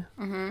Japan,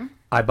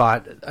 I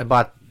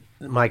bought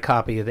my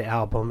copy of the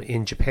album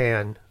in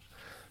Japan.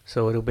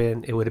 So it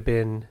would have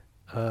been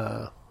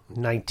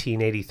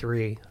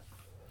 1983.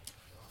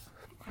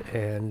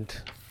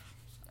 And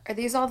Are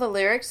these all the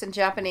lyrics in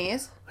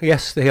Japanese?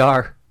 yes, they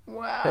are.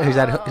 Wow. Is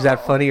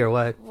that funny or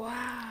what?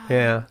 Wow.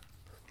 Yeah.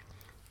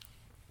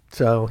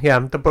 So yeah,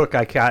 the book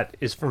I got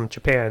is from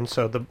Japan,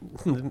 so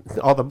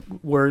all the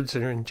words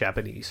are in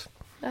Japanese.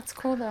 That's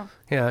cool though.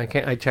 Yeah, I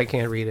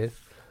can't read it.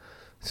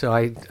 So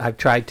I've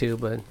tried to,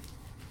 but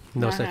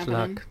no Not such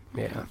happening. luck.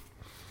 Yeah.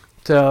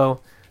 So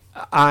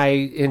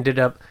I ended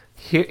up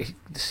hearing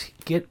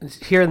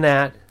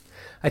that.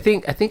 I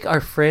think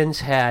our friends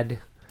had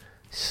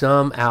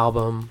some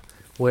album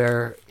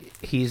where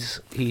he's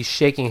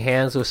shaking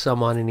hands with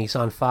someone and he's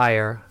on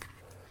fire,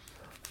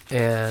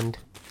 and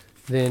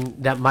then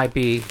that might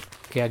be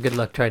good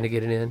luck trying to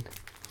get it in.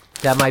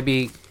 That might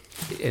be,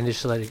 and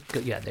just let it go.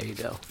 Yeah, there you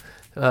go.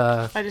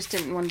 I just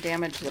didn't want to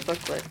damage the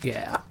booklet.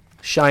 Yeah,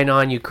 Shine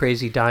On You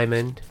Crazy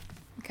Diamond.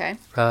 Okay.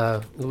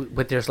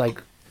 But there's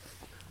like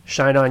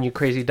Shine On You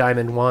Crazy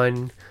Diamond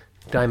 1,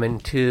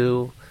 Diamond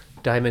 2,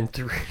 Diamond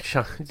 3.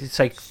 It's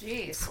like,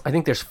 Jeez. I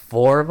think there's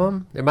 4 of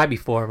them. There might be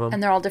 4 of them.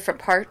 And they're all different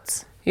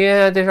parts.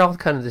 Yeah, they're all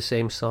kind of the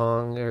same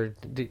song.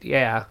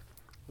 Yeah.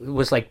 It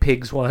was like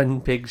Pigs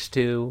 1, Pigs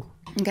 2,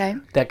 Okay.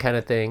 that kind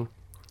of thing.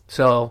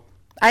 So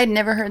I had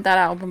never heard that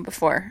album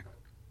before.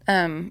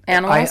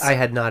 Animals. I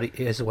had not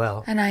as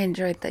well. And I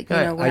enjoyed that.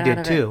 I Went did out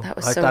of too. It. That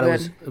was I so thought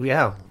good. it was,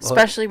 yeah.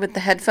 Especially with the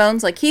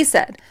headphones, like he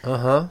said.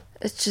 Uh-huh.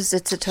 It's a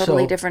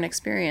totally So- different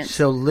experience.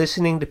 So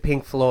listening to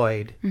Pink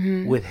Floyd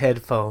Mm-hmm. with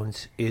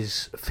headphones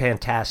is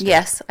fantastic.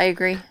 Yes, I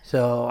agree.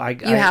 So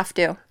You have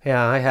to.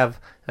 Yeah, I have.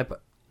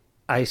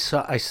 I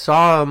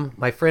saw him.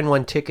 My friend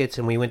won tickets,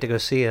 and we went to go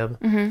see him.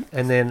 Mm-hmm.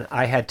 And then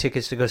I had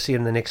tickets to go see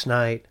him the next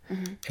night.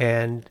 Mm-hmm.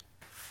 And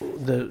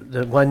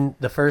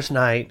the first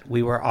night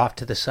we were off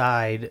to the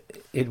side.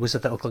 It was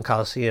at the Oakland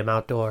Coliseum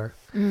outdoor,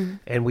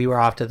 and we were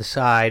off to the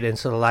side. And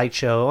so the light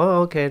show.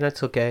 Oh, okay,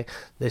 that's okay.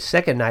 The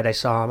second night I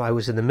saw him, I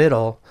was in the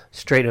middle,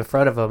 straight in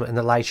front of him, and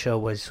the light show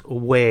was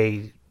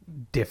way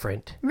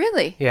different.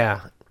 Really?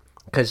 Yeah,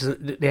 because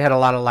they had a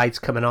lot of lights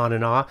coming on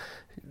and off.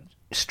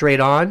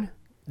 Straight on,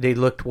 they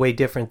looked way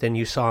different than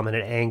you saw them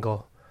at an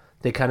angle.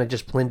 They kind of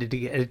just blended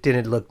together. It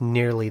didn't look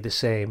nearly the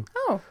same.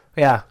 Oh.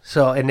 Yeah,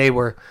 so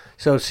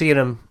seeing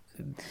them,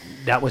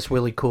 that was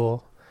really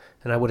cool.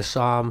 And I would have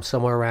saw them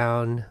somewhere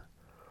around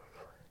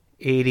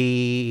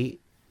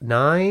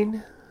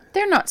 89.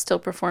 They're not still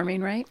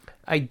performing, right?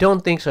 I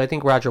don't think so. I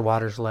think Roger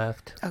Waters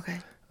left. Okay.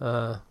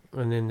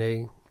 And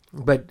then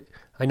but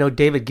I know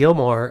David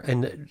Gilmour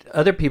and the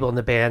other people in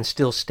the band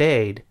still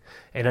stayed,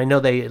 and I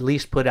know they at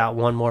least put out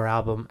one more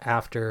album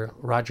after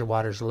Roger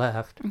Waters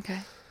left. Okay.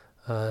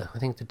 I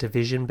think the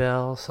Division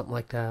Bell, something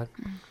like that.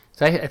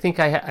 So I think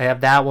I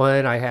have that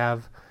one. I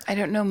have I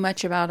don't know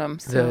much about them,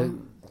 so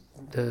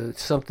the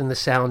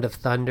Sound of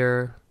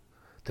Thunder,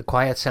 the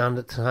Quiet Sound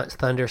of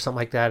Thunder, something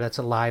like that. That's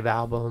a live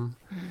album.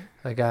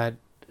 I got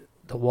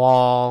The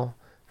Wall.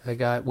 I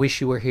got Wish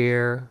You Were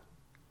Here.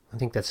 I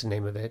think that's the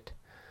name of it.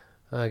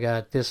 I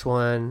got this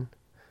one.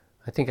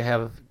 I think I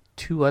have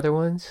 2 other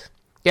ones.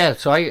 Yeah,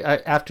 so I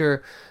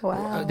after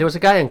Wow. there was a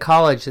guy in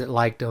college that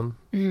liked them,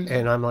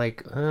 and I'm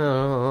like,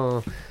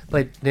 oh.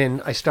 But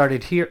then I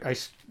started here.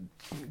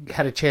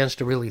 Had a chance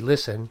to really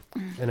listen,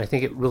 and I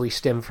think it really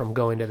stemmed from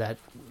going to that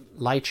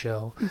light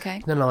show. Okay.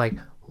 And then I'm like,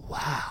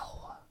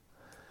 wow.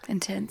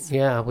 Intense.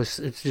 Yeah, it's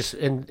just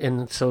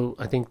and so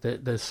I think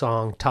that the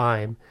song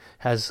Time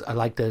I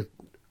like the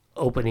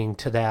opening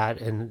to that,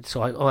 and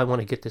so I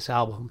want to get this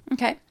album.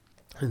 Okay.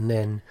 And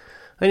then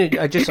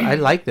I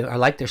like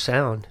their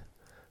sound.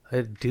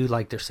 I do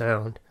like their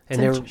sound,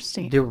 and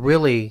interesting. they're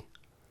really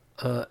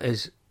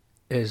as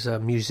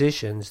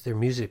musicians, their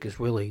music is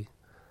really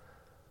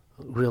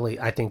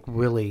I think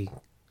really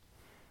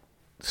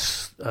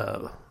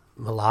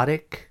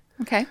melodic.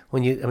 Okay.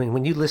 When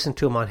you listen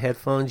to them on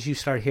headphones, you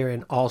start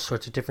hearing all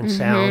sorts of different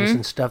sounds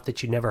and stuff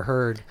that you never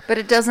heard. But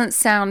it doesn't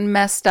sound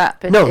messed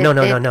up. No. It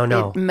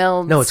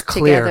melds No, it's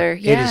clear. together.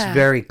 It is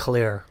very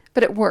clear.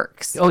 But it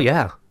works. Oh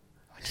yeah,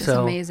 Which is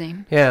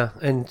amazing. Yeah,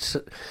 and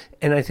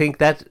I think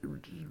that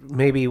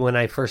maybe when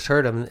I first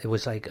heard them, it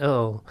was like,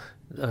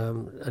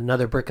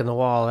 Another Brick in the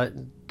Wall.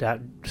 That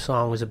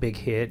song was a big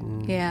hit,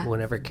 and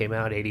whenever it came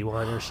out,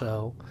 81 or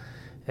so,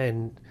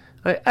 and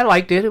I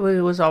liked it. It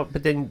was all,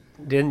 but then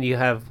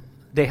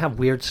they have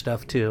weird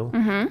stuff too,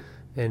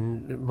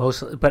 and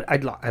but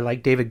I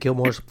like David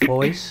Gilmour's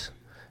voice.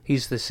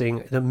 He's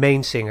the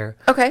main singer.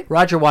 Okay.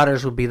 Roger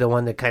Waters would be the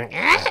one that kind of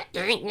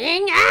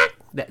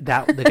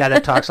the guy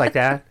that talks like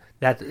that.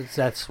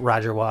 That's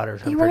Roger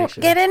Waters. I'm You pretty won't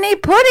sure. get any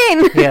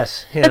pudding.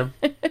 Yes, him.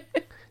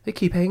 They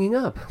keep hanging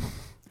up.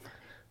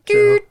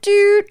 Doot,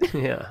 doot.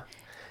 Yeah.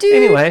 Doot,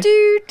 Anyway.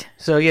 doot.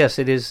 So yes,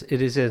 it is.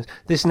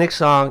 This next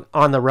song,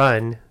 "On the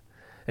Run,"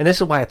 and this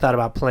is why I thought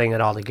about playing it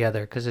all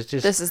together, because it's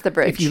just This is the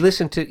bridge. If you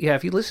listen to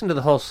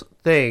the whole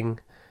thing,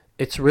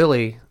 it's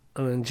really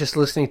just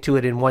listening to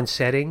it in one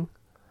setting,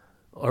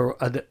 or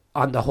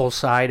on the whole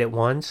side at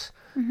once.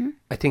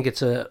 I think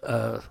it's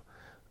a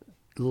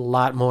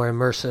lot more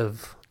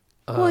immersive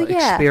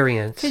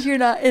experience. Because you're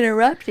not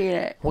interrupting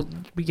it. Well,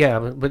 yeah,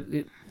 but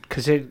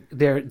because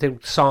the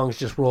songs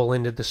just roll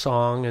into the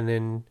song, and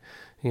then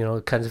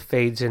it kind of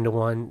fades into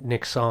one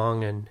Nick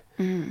song, and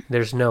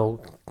there's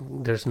no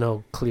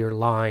clear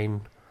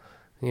line,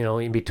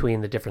 in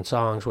between the different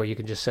songs where you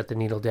can just set the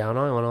needle down.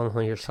 Oh, I want to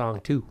hear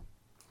song 2.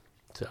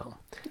 So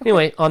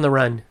anyway, On the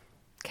Run.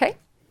 Okay.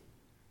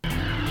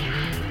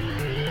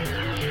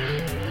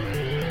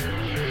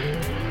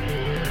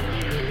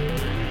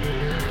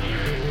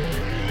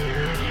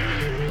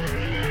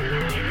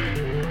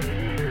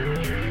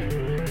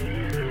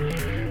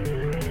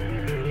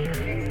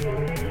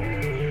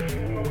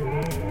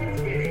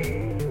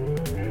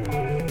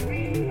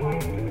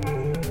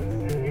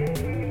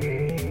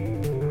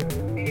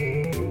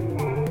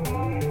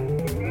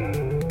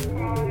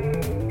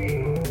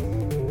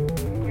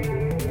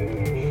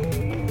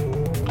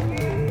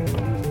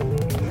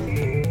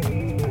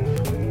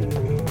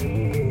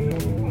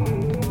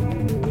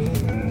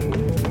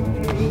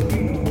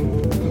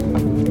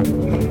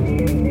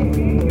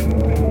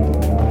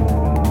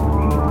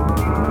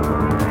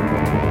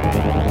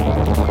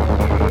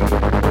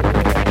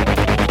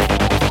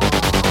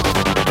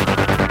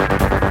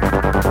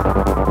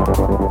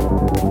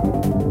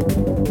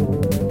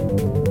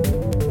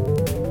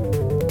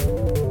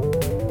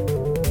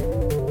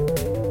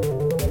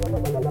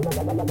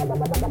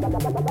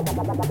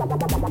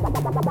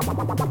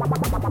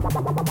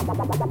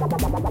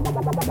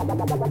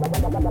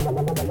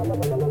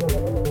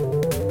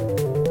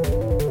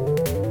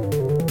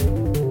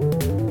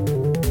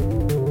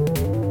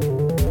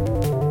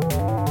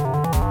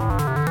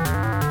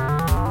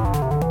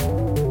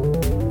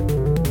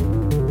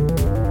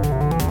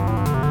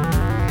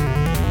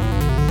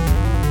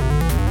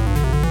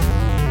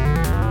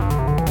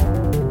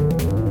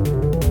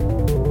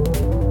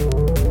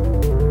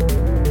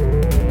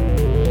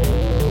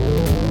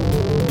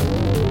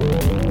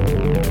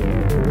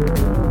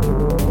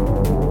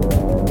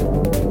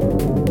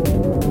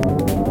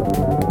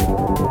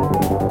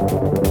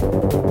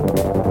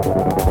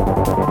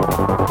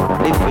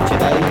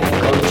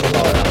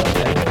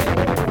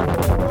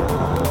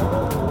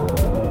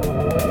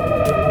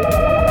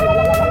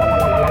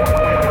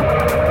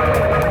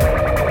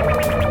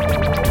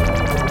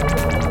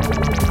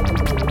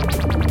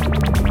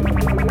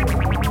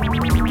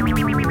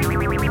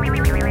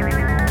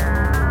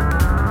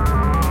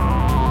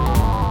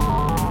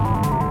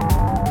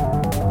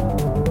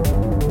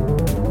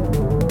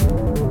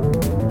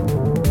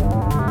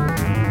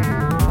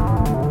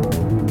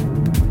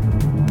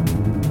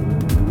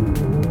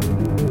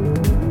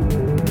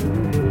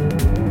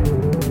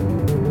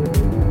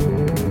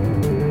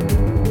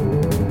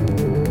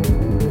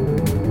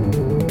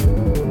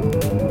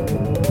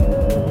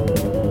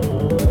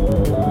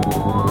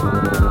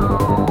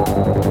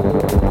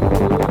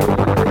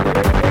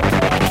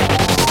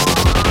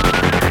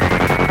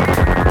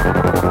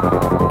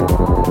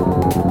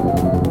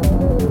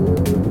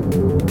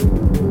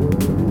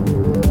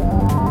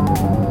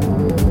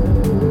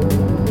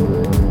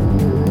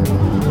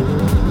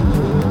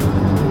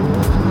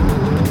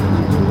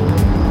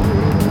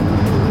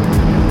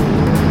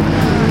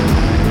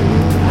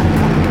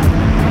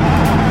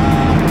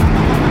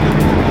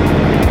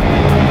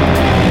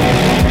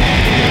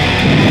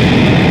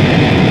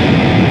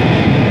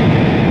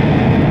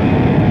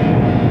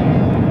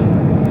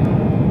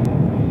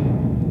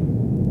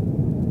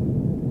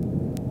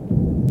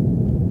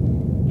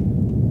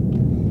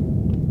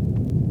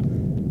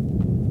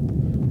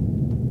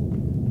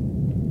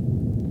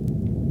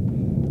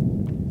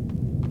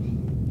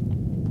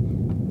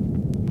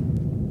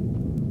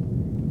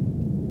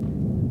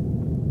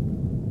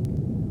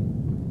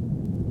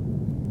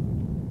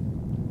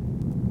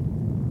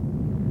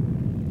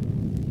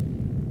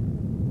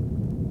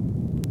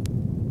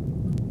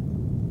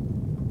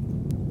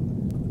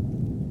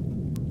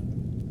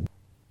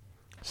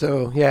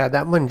 So yeah,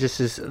 that one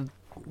just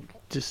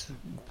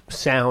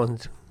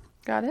sound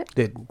Got it.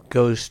 that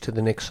goes to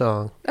the next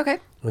song, Okay.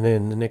 and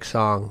then the next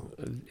song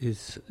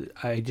is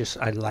I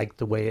like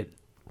the way it.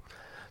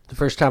 The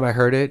first time I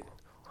heard it,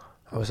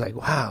 I was like,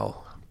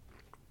 wow,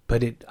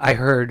 but I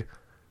heard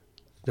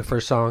the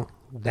first song,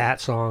 that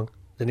song,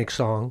 the next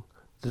song,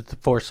 the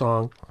fourth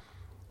song,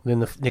 then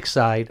the next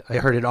side. I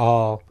heard it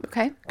all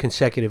Okay.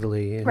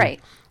 consecutively. And Right.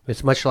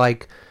 It's much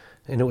like,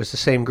 and it was the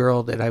same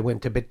girl that I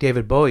went to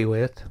David Bowie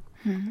with.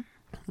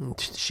 Mm-hmm.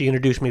 She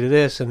introduced me to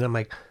this, and I'm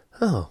like,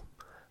 oh,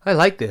 I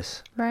like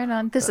this. Right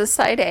on. This is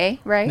side A,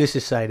 right? This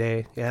is side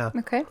A, yeah.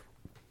 Okay.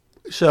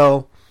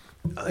 So,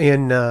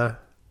 in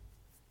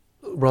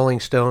Rolling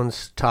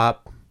Stone's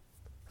top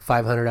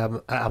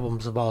 500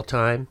 albums of all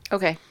time,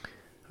 Okay.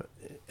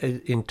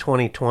 in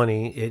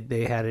 2020,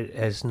 they had it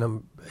as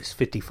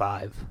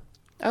 55.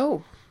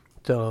 Oh.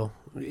 So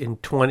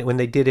when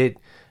they did it,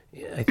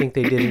 I think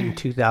they did it in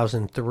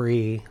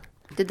 2003.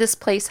 Did this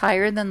place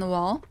higher than The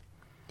Wall?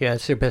 Yeah,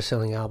 it's their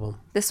best-selling album.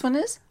 This one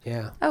is?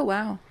 Yeah, Oh,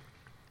 wow.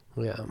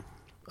 yeah.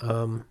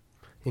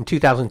 In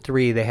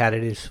 2003, they had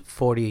it as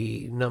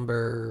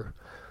number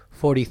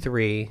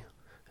 43,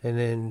 and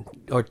then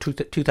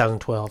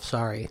 2012.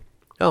 Sorry.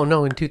 Oh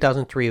no, in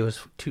 2003 it was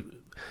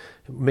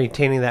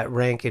maintaining that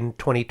rank in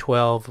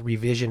 2012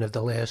 revision of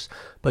the list,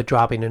 but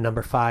dropping to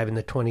number 5 in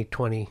the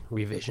 2020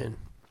 revision.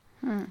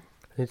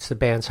 It's the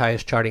band's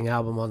highest charting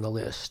album on the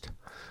list.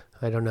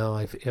 I don't know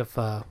if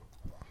the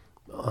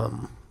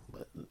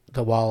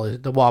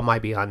wall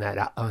might be on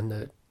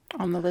the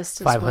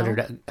list as 500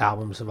 well.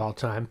 albums of all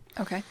time.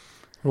 Okay.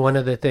 One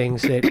of the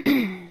things that,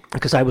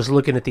 because I was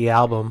looking at the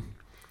album,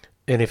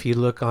 and if you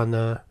look on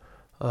the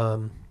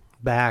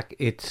back,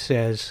 it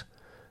says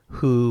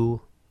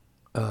who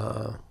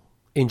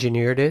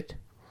engineered it,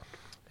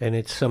 and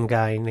it's some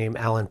guy named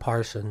Alan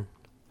Parsons.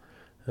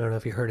 I don't know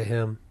if you heard of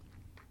him.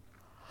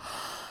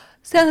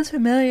 Sounds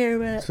familiar,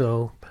 but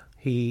So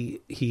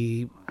he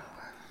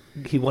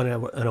won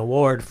an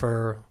award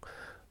for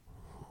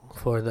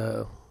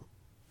the,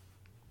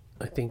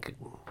 I think,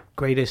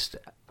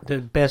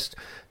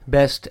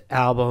 best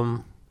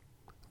album,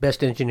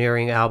 best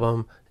engineering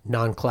album,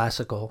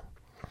 non-classical,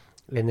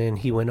 and then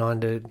he went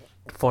on to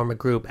form a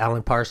group,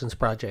 Alan Parsons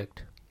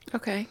Project,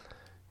 okay.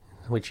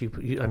 which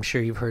I'm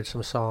sure you've heard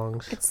some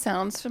songs. It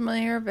sounds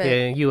familiar, but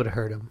Yeah, you would have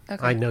heard them.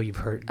 Okay. I know you've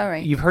heard. All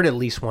right. You've heard at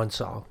least one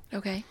song.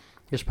 okay.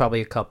 There's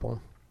probably a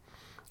couple.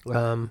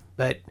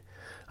 But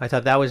I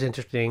thought that was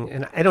interesting.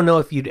 And I don't know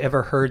if you'd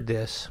ever heard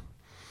this.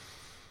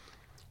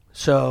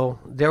 So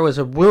there was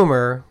a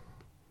rumor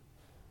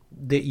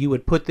that you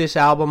would put this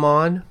album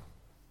on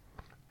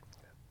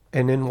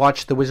and then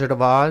watch The Wizard of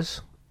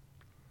Oz.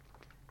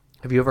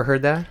 Have you ever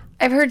heard that?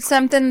 I've heard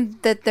something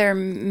that they're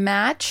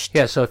matched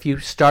Yeah, so if you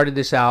started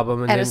this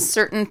album and at then a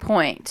certain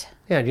point.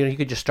 yeah, you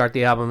could just start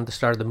the album at the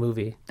start of the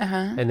movie.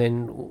 Uh-huh. And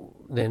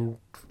then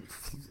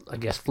I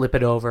guess flip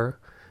it over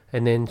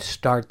and then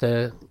start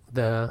the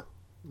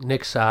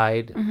next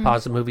side,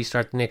 pause the movie,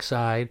 start the next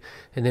side,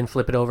 and then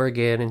flip it over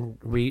again and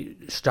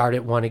restart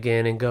it one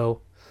again and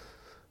go.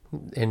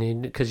 And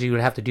then, because you would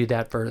have to do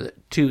that for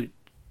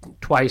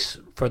twice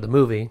for the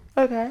movie.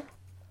 Okay.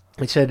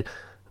 It said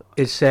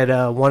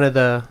one of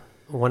the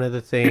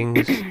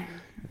things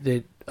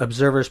that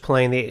observers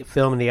playing the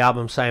film and the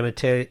album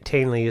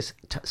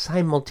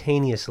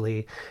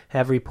simultaneously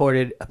have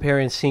reported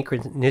apparent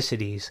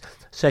synchronicities,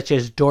 such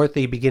as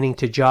Dorothy beginning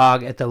to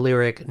jog at the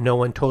lyric "No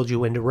one told you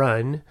when to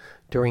run"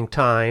 during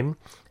Time,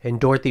 and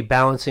Dorothy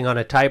balancing on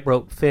a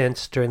tightrope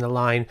fence during the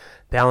line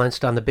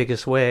 "Balanced on the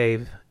biggest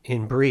wave"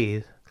 in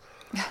Breathe.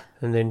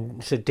 And then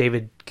said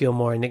David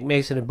Gilmour and Nick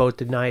Mason have both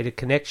denied a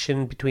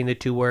connection between the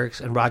two works,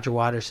 and Roger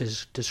Waters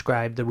has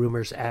described the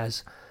rumors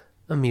as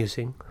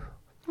amusing.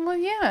 Well,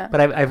 yeah.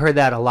 But I've heard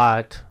that a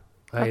lot.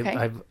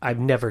 Okay. I've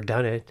never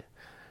done it.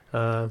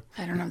 I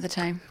don't have the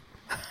time.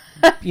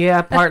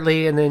 Yeah,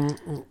 partly, and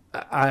then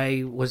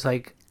I was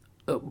like,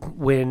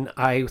 when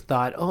I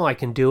thought, oh, I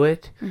can do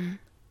it. Mm-hmm.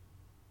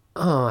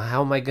 Oh,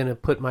 how am I going to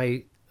put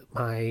my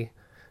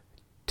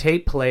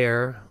tape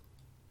player?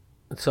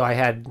 So I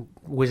had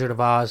Wizard of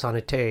Oz on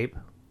a tape.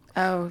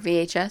 Oh,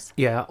 VHS?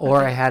 Yeah,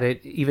 or I had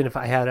it, even if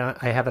I have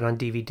it on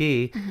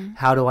DVD,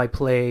 how do I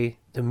play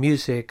the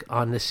music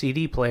on the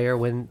CD player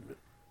when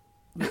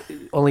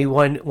only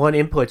one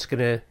input's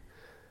going to...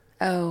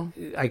 Oh.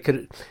 I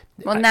could...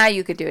 Well, now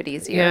you could do it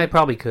easier. Yeah, I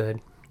probably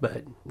could,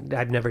 but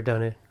I've never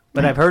done it.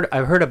 But I've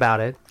heard about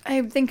it.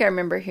 I think I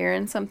remember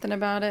hearing something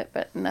about it,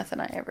 but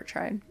nothing I ever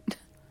tried.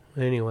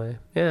 Anyway,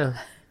 yeah.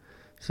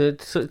 So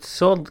it's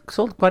sold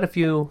quite a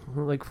few,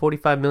 like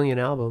 45 million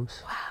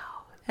albums. Wow.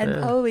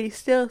 And probably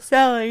still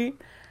selling.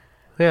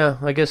 Yeah,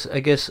 I guess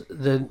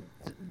the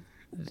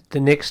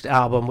next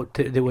album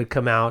that would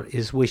come out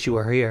is "Wish You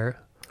Were Here."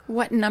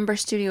 What number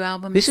studio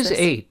album This is is this?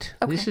 8.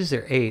 Okay. This is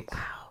their 8th.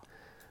 Wow.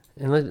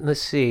 And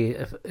let's see,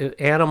 if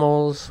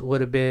Animals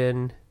would have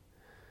been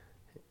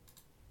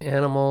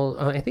Animals.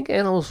 I think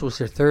Animals was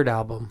their 3rd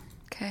album.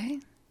 Okay.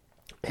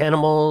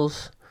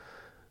 Animals.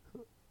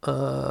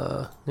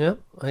 Yep.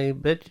 I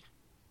bet,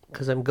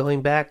 because I'm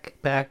going back.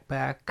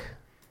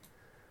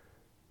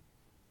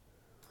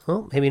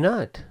 Oh, maybe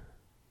not.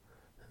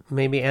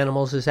 Maybe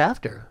Animals is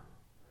after.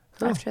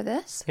 Oh. After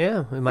this?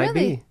 Yeah, it might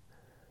Really? be.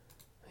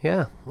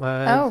 Yeah.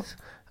 Oh.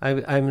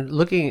 I'm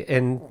looking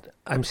and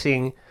I'm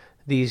seeing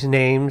these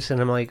names and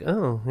I'm like,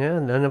 oh, yeah,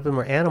 none of them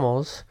are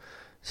Animals.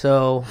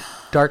 So,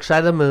 Dark Side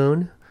of the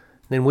Moon,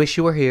 then Wish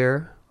You Were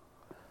Here,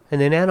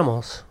 and then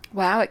Animals.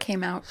 Wow, it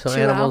came out So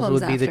 2 Animals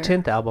albums would be the after.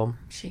 10th album.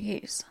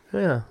 Jeez.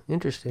 Yeah,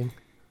 interesting.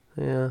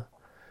 Yeah.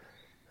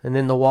 And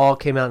then The Wall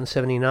came out in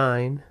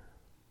 79.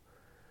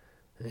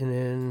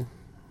 And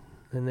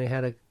then they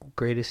had a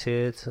Greatest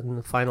Hits and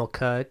the Final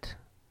Cut.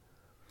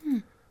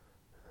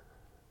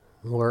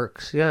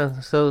 Works. Yeah,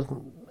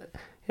 so...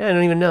 Yeah, I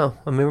don't even know.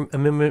 A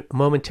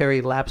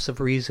Momentary Lapse of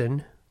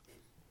Reason.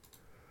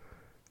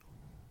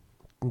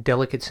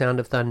 Delicate Sound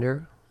of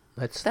Thunder.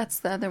 That's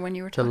the other one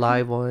you were the talking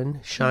live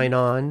one. Shine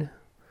On.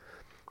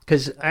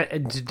 Because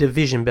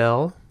Division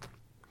Bell.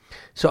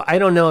 So I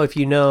don't know if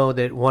you know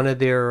that one of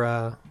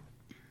the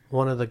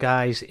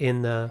guys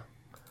in the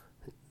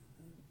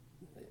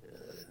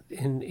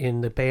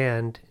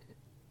band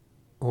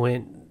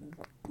went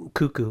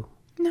cuckoo.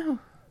 No.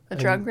 A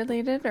drug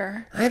related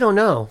or? I don't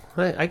know.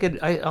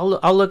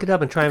 I'll look it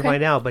up and try and Okay.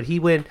 find out. But he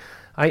went.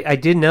 I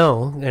did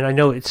know, and I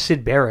know it's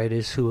Sid Barrett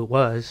is who it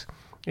was,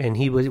 and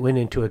he went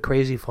into a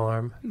crazy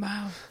farm.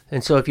 Wow.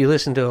 And so if you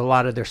listen to a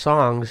lot of their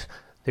songs,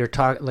 they're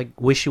like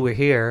 "Wish You Were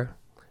Here"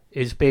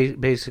 is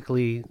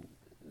basically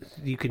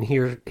you can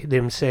hear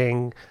them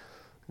saying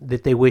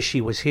that they wish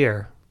he was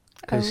here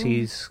because Oh.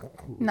 he's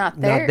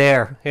Not there. not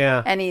there.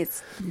 Yeah. And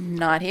he's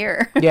not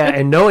here. Yeah,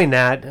 and knowing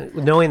that,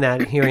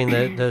 hearing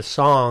the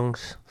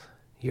songs,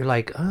 you're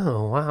like,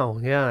 oh wow,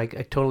 yeah, I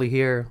totally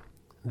hear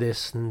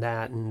this and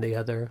that and the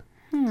other.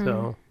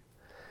 So,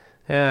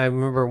 yeah, I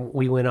remember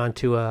we went on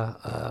to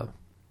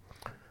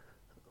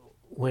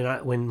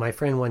when my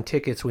friend won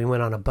tickets, we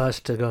went on a bus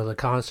to go to the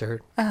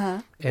concert,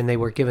 and they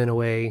were giving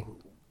away,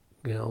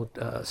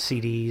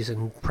 CDs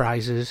and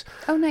prizes,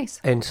 Oh, nice.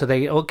 and so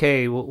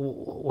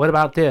what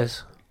about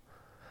this?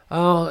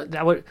 Oh,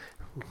 that would.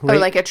 Or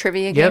like a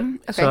trivia Yep. game?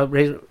 Okay. So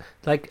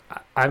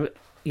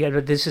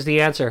but this is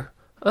the answer.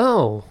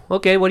 Oh,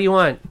 okay. What do you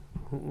want?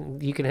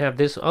 You can have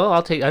this. Oh,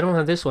 I don't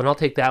have this one. I'll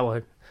take that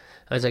one.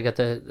 As I got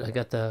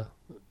the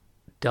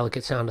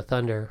Delicate Sound of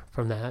Thunder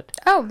from that.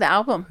 Oh, the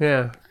album.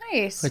 Yeah,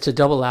 Nice. it's a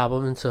double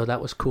album, and so that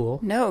was cool.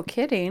 No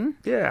kidding.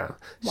 Yeah.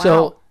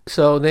 Wow.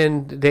 So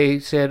then they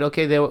said,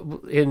 okay,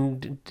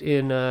 in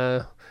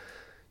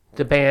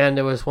the band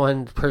there was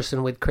one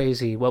person with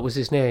crazy. What was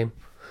his name?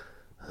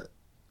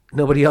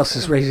 Nobody else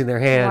is raising their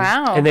hand.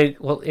 Wow. And And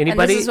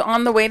anybody? this is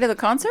on the way to the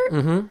concert?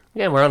 Mm-hmm.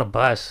 Yeah, we're on a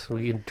bus.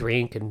 We can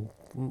drink and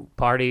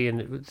party,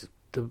 and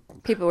the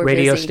People were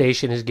radio busy.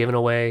 station is giving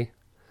away,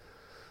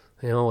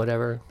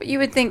 whatever. But you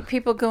would think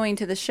people going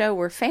to the show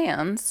were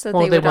fans, so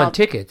Well, they they would won all...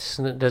 tickets.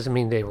 And it doesn't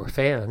mean they were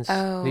fans.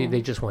 Oh.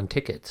 They just won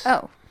tickets.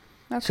 Oh,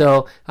 okay.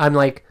 So I'm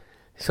like,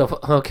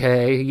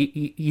 okay,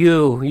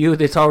 you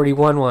that's already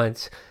won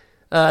once.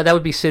 That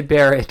would be Sid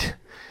Barrett.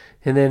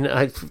 And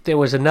then there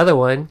was another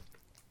one,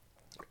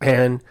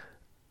 and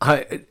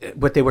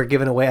what they were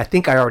giving away, I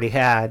think I already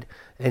had.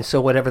 And so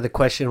whatever the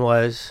question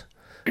was,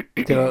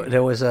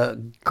 there was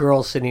a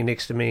girl sitting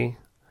next to me.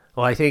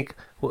 Well, I think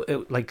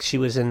like she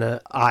was in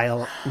the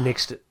aisle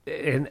next to,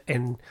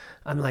 and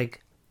I'm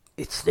like,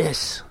 it's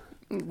this.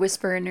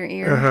 Whisper in her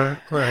ear. Uh-huh.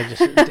 Well, I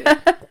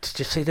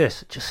just say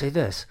this, just say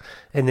this.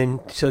 And then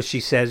so she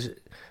says,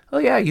 oh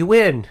yeah, you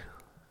win.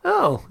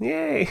 Oh,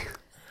 yay.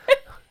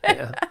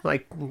 Yeah,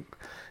 like,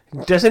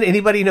 doesn't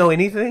anybody know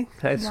anything?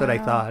 That's what I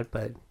Wow. thought,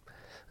 but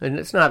and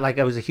it's not like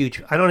I was a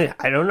huge. I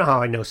don't know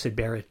how I know Sid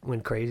Barrett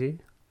went crazy.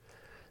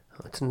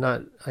 It's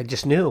not. I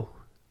just knew.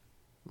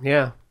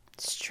 Yeah,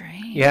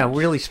 Strange. yeah,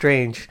 really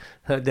strange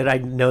that I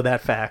know that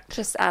fact.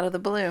 Just out of the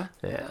blue.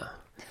 Yeah.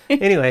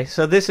 Anyway,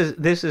 so this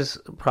is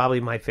probably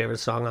my favorite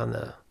song on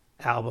the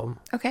album,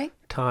 Okay.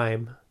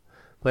 Time,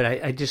 but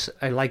I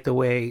like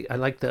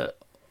the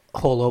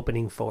whole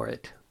opening for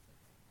it.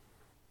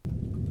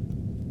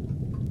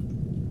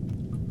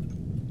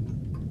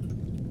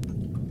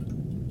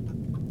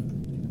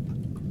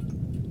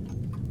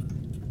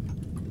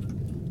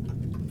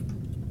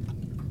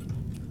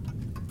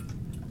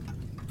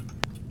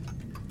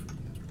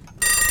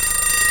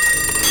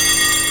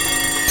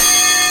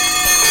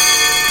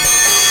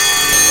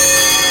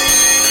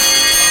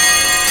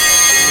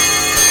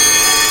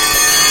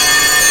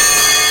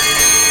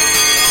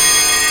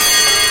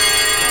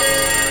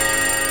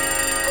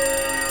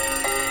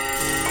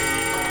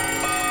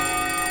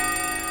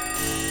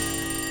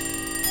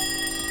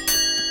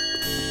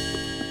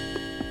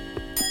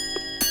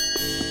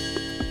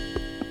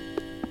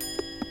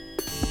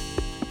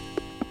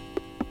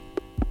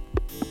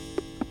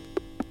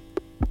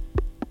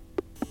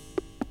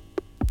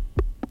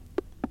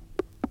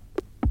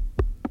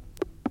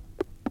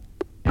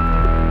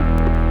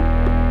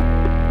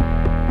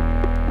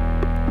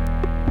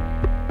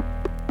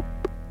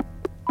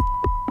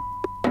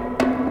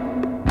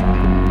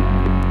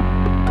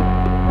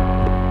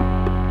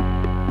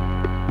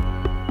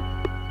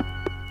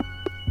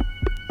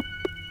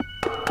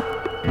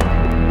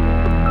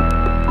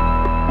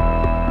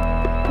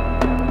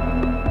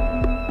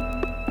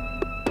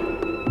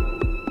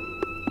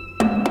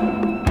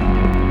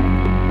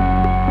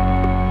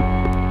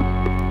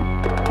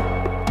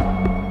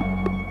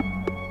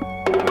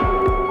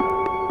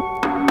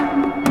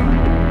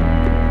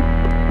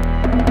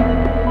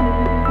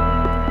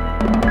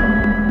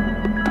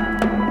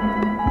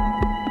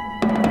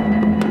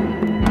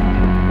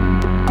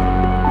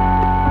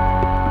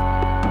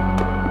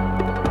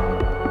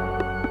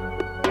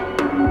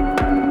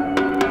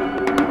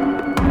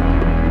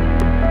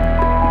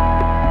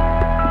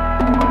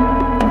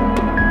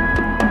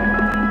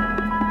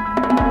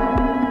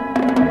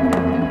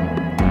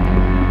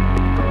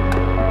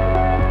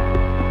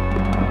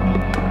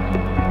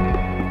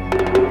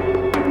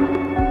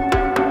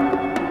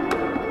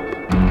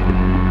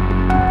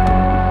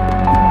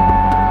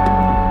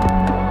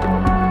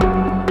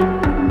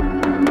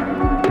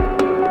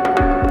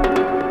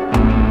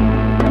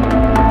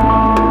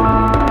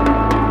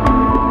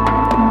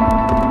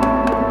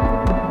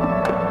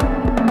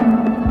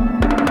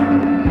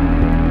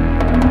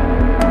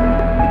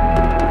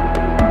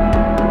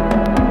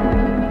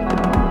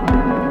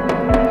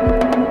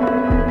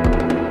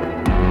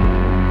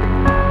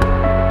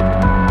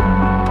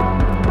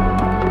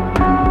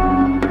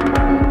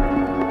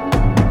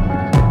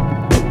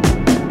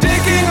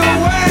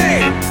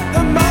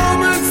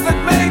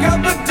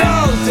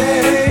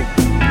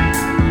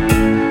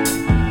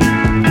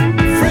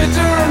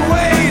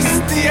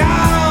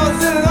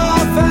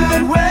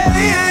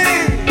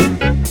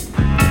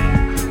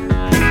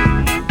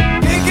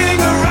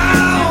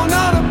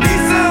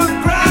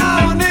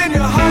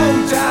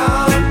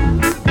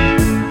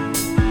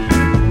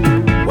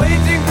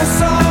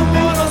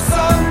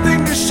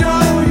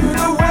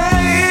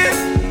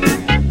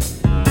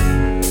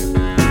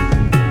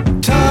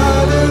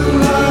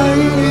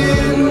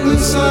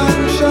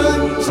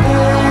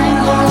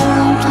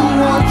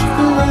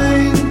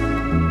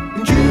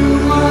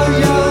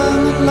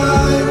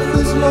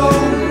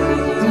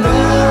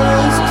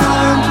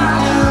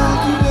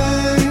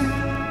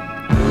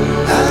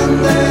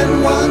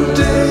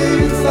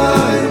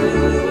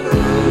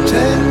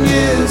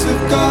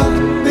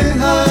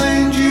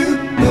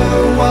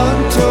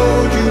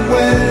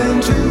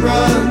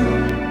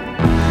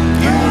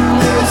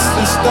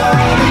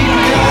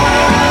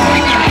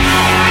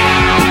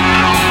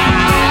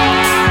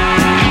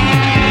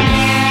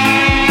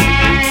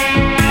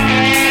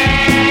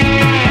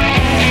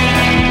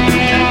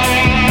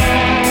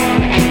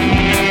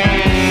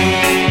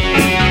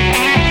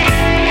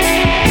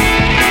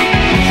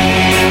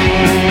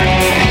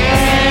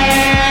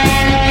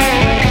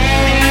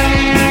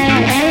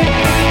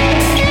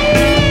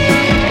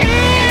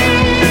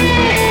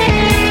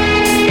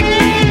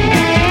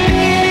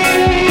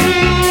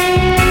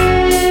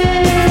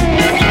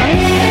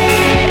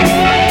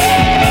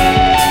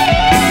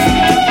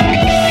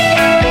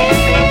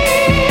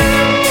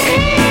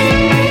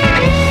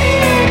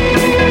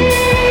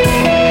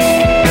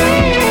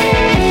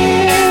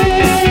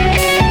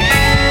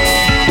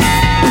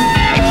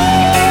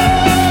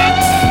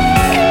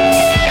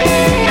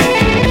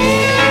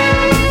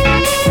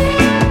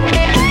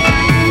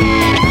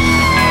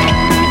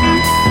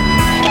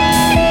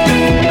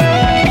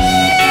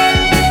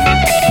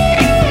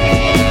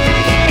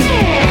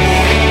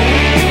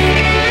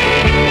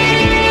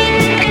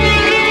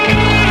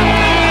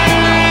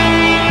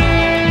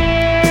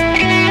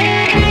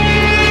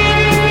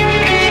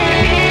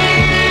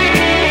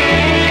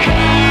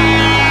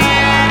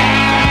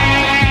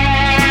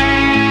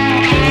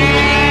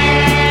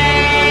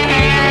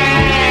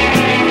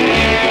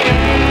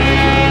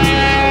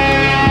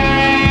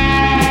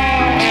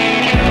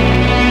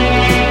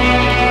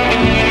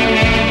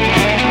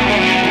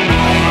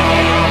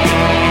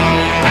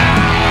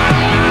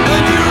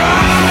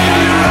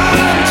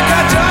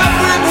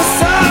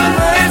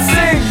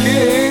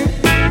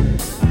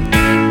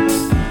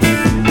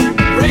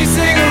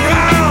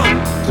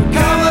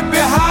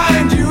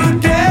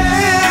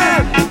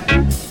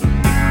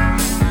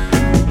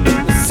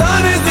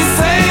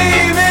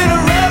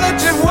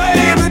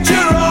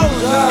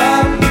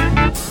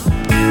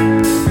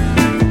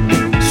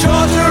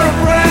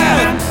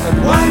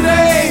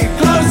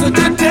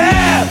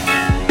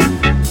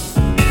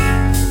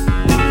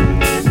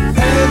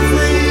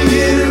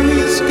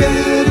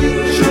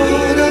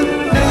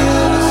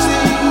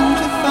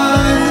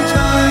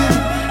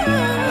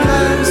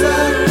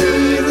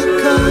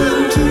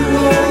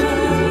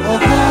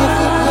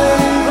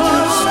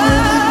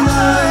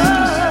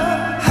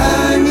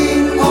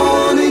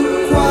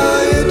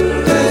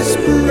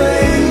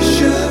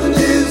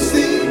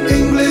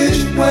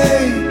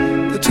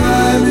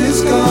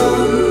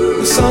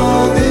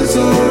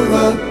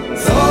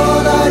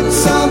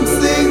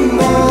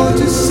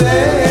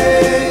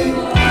 say.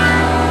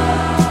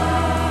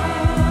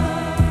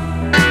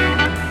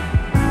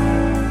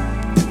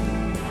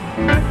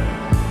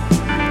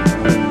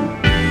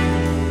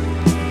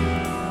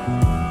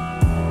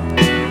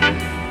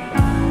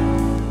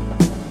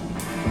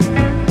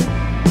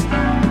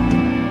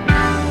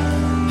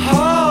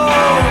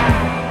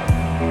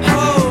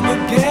 Home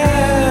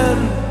again.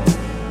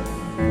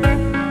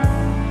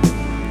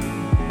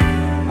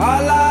 I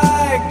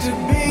like to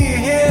be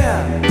here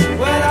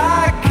when I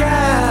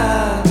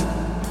can.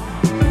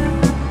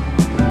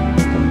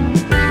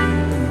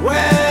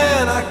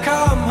 When I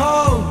come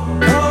home,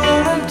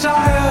 cold and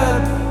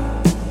tired,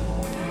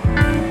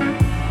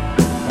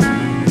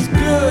 it's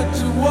good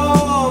to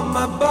warm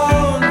my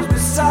bones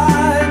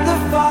beside the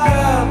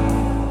fire.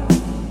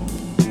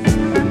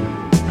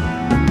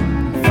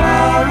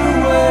 Far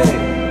away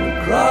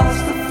across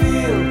the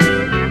field,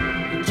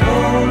 the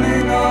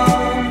tolling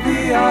of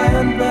the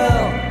iron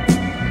bell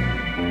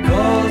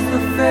calls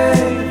the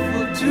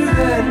faithful to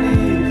their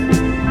knees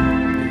to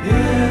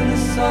hear the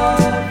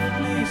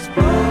softly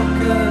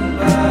spoken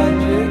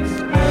magic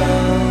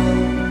spell.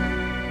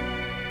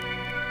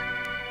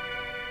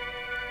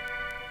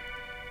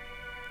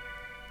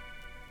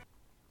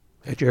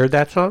 Had you heard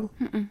that song?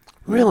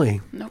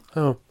 Really? Nope.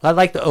 Oh, I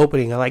like the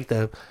opening. I like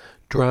the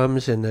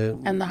drums and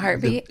the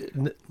heartbeat?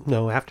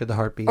 No, after the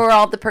heartbeat. Or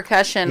all the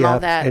percussion, yeah, all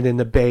that. and then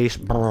the bass.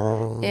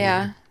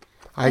 Yeah.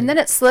 I- And then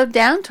it slowed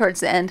down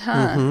towards the end,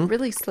 huh? Mm-hmm.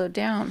 Really slowed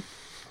down.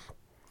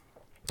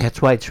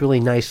 That's why it's really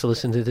nice to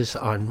listen to this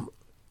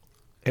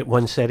at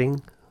one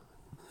setting,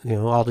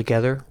 all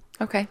together.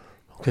 Okay.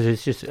 Because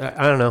it's just,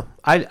 I don't know.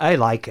 I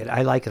like it.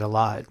 I like it a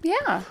lot.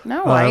 Yeah.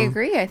 No, I Um,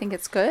 agree. I think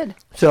it's good.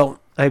 So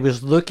I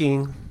was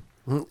looking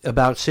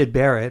about Syd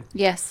Barrett.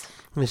 Yes.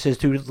 And it says,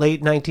 through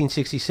late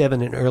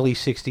 1967 and early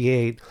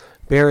 68,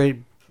 Barrett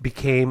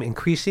became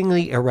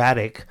increasingly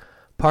erratic,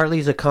 partly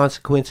as a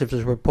consequence of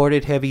his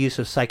reported heavy use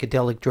of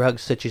psychedelic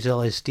drugs such as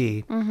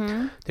LSD.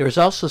 Mm-hmm. There is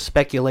also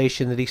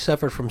speculation that he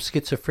suffered from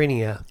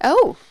schizophrenia.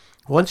 Oh.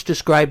 Once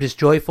described as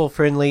joyful,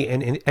 friendly,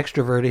 and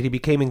extroverted, he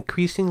became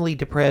increasingly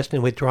depressed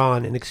and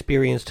withdrawn and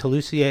experienced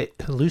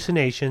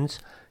hallucinations,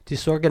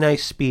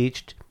 disorganized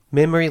speech,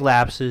 memory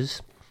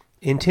lapses,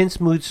 intense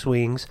mood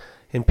swings,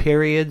 and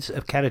periods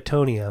of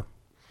catatonia.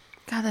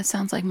 God, that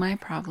sounds like my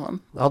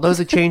problem. Although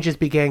the changes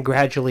began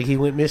gradually, he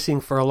went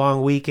missing for a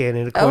long weekend,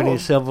 and according Oh.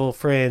 to several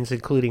friends,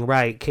 including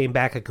Wright, came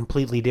back a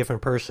completely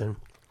different person.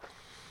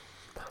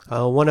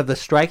 One of the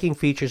striking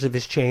features of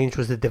his change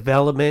was the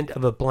development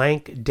of a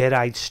blank,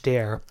 dead-eyed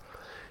stare.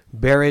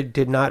 Barrett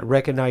did not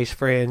recognize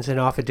friends and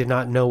often did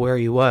not know where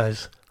he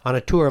was. On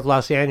a tour of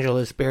Los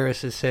Angeles,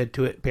 Barrett is said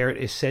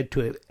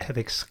to have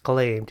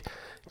exclaimed,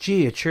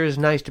 "Gee, it sure is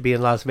nice to be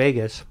in Las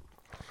Vegas."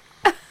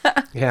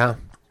 Yeah.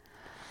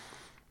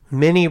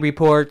 Many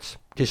reports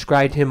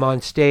described him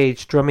on stage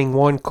strumming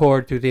one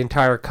chord through the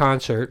entire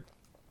concert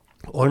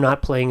or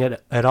not playing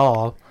it at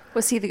all.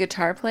 Was he the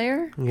guitar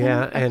player?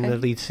 Yeah, Oh, and okay.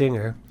 the lead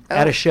singer. Oh.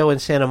 At a show in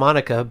Santa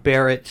Monica,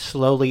 Barrett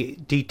slowly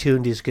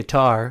detuned his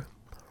guitar.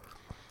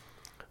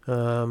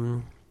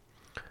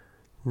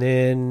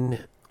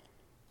 Then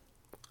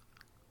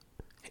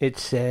it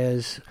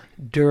says,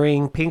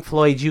 during Pink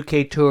Floyd's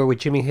UK tour with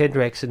Jimi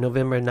Hendrix in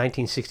November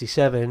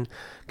 1967,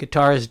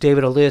 guitarist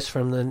David Ellis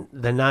from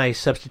the Nice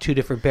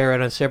substituted for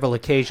Barrett on several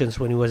occasions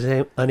when he was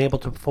unable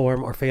to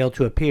perform or failed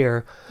to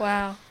appear.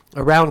 Wow.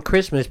 Around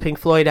Christmas, Pink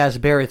Floyd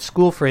asked Barrett's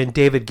school friend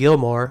David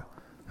Gilmour,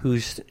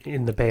 who's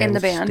in the band,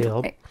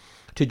 still,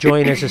 to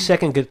join as a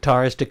second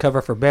guitarist to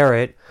cover for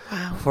Barrett.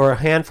 Wow. For a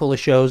handful of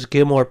shows,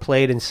 Gilmour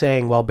played and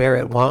sang while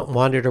Barrett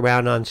wandered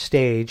around on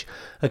stage,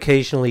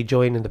 occasionally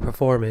joining the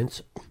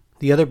performance.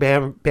 The other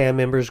band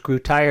members grew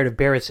tired of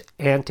Barrett's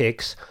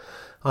antics.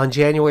 On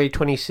January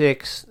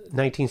 26,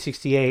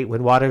 1968,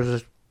 when Waters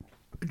was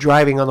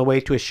driving on the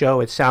way to a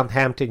show at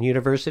Southampton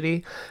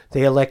University,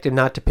 they elected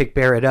not to pick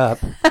Barrett up.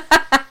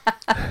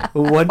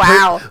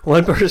 Wow.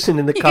 One person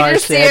in the You car can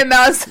just see said, him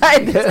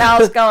outside his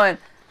house going,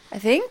 I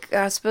think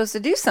I was supposed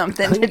to do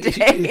something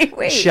today.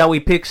 Wait. "Shall we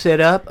pick Sid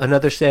up?"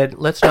 Another said,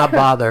 "Let's not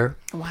bother."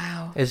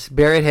 Wow. As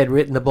Barrett had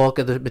written the bulk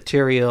of the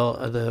material,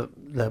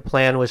 the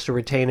plan was to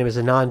retain him as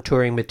a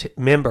non-touring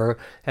member,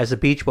 as the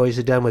Beach Boys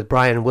had done with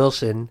Brian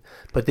Wilson,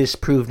 but this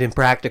proved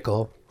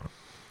impractical.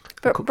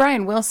 But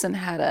Brian Wilson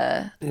had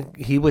a...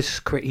 He went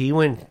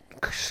schizoid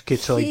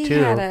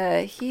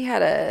too. He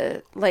had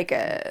a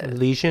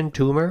Lesion,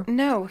 tumor?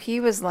 No, he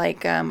was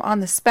like on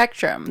the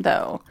spectrum,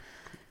 though.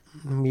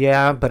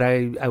 Yeah, but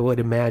I would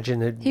imagine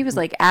that He was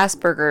like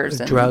Asperger's.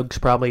 And, drugs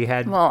probably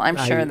had... Well, I'm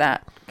sure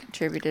that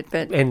contributed,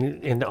 but...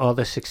 And all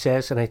the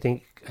success, and I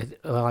think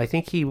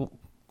he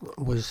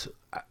was...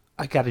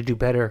 I got to do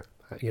better,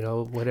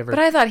 whatever. But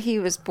I thought he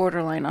was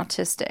borderline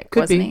autistic,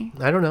 Could wasn't be.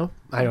 he? I don't know.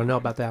 I don't know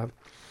about that.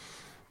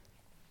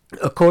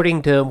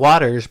 According to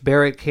Waters,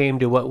 Barrett came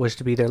to what was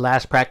to be their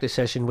last practice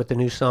session with the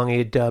new song he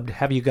had dubbed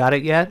 "Have You Got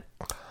It Yet?"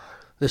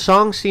 The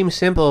song seemed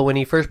simple when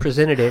he first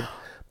presented it,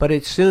 but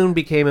it soon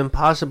became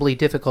impossibly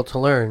difficult to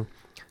learn.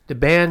 The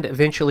band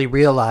eventually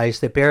realized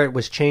that Barrett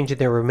was changing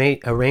their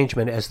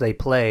arrangement as they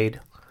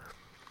played.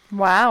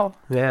 Wow.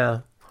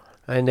 Yeah.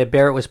 And that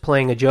Barrett was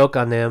playing a joke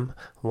on them.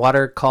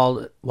 Waters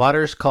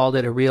called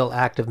it a real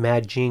act of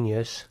mad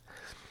genius.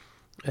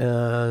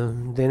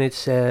 Then it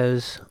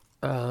says,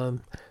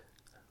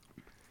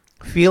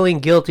 feeling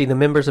guilty, the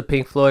members of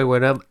Pink Floyd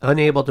were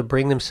unable to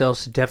bring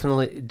themselves to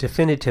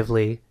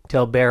definitively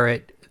tell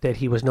Barrett that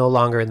he was no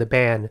longer in the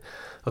band.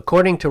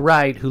 According to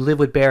Wright, who lived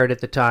with Barrett at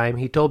the time,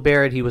 he told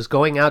Barrett he was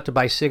going out to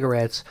buy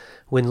cigarettes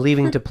when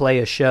leaving to play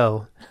a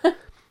show.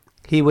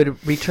 He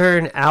would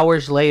return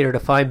hours later to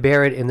find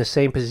Barrett in the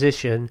same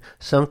position,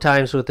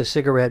 sometimes with a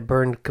cigarette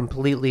burned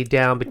completely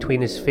down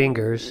between his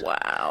fingers.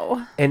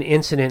 Wow. An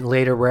incident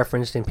later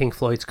referenced in Pink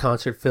Floyd's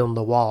concert film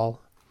The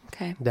Wall.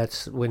 Okay.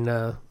 That's when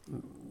Bob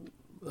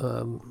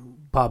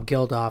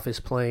Geldof is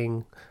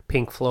playing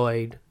Pink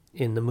Floyd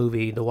in the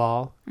movie The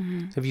Wall.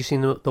 Mm-hmm. Have you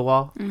seen the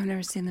Wall? I've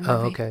never seen the movie.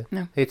 Oh, okay.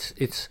 No.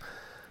 It's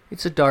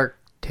a dark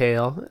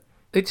tale.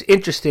 It's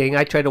interesting.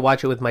 I tried to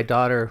watch it with my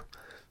daughter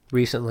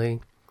recently,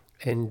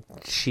 and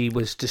she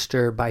was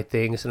disturbed by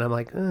things, and I'm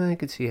like, I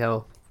could see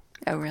how.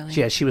 Oh, really?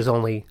 Yeah, she was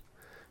only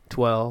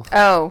 12.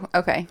 Oh,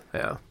 okay.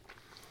 Yeah.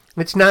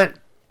 It's not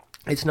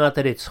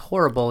that it's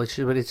horrible.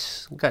 But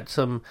it's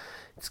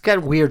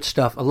got weird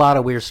stuff. A lot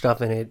of weird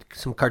stuff in it.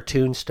 Some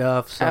cartoon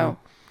stuff.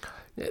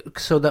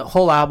 So the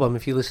whole album,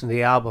 if you listen to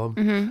the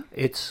album,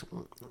 it's,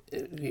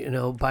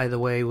 by the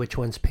way, which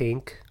one's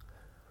pink?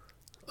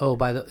 Oh,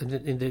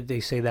 did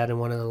they say that in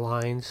one of the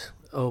lines?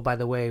 Oh, by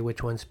the way,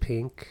 which one's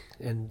pink?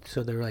 And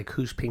so they're like,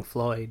 who's Pink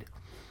Floyd?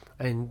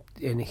 And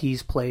he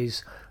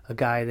plays a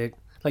guy that,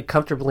 like,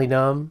 Comfortably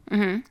Numb.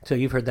 Mm-hmm. So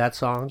you've heard that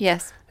song?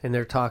 Yes. And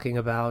they're talking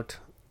about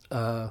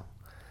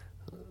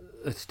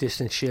it's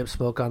distant ship,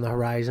 smoke on the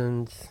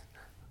horizon.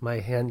 My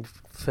hand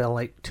fell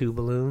like two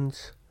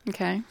balloons.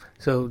 Okay.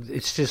 So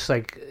it's just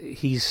like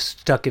he's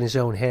stuck in his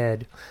own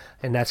head,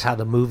 and that's how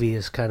the movie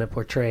is kind of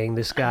portraying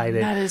this guy.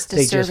 That is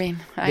disturbing.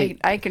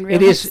 I can It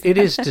realize. It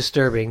is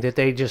disturbing that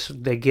they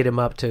get him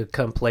up to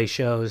come play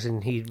shows,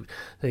 and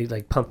they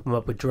like pump him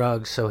up with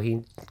drugs so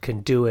he can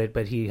do it,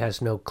 but he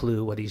has no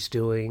clue what he's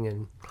doing.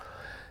 And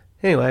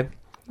anyway,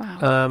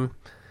 Wow.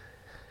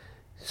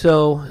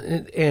 So,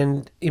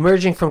 and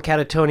emerging from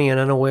catatonia and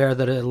unaware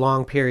that a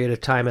long period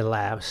of time had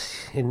elapsed,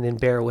 and then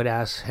Barrett would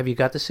ask, "Have you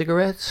got the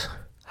cigarettes?"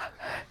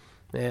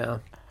 Yeah.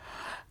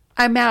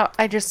 I'm out.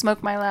 I just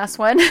smoked my last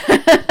one.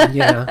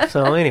 Yeah.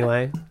 So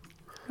anyway,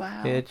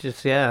 Wow. it's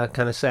just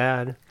kind of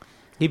sad.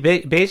 He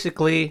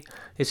basically,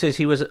 it says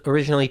he was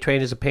originally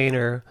trained as a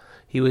painter.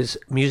 He was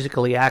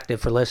musically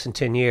active for less than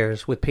 10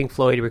 years. With Pink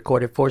Floyd, he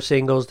recorded 4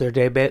 singles, their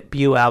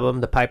debut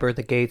album, The Piper at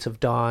the Gates of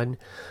Dawn,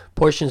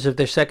 portions of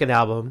their second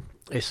album,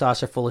 A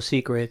Saucer Full of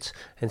Secrets,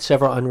 and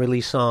several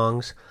unreleased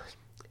songs.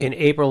 In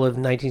April of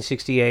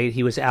 1968,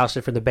 he was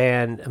ousted from the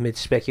band amid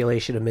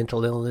speculation of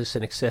mental illness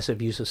and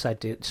excessive use of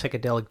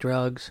psychedelic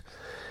drugs.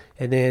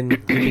 And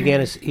then he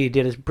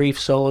did his brief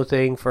solo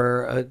thing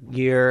for a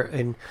year.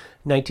 In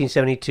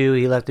 1972,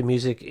 he left the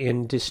music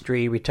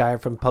industry,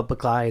 retired from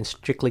public eye, and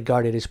strictly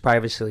guarded his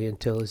privacy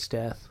until his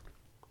death.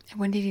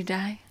 When did he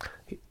die?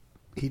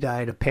 He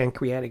died of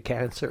pancreatic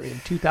cancer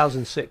in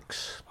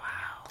 2006.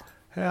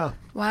 Yeah.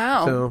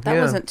 Wow. So, that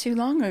yeah. wasn't too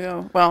long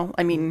ago. Well,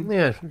 I mean.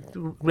 Yeah,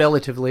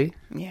 relatively.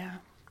 Yeah.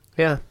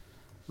 Yeah.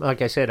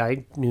 Like I said,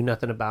 I knew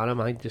nothing about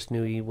him. I just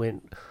knew he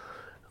went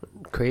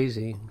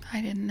crazy.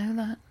 I didn't know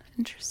that.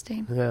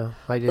 Interesting. Yeah,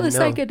 I Well, didn't the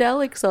know.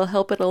 psychedelics will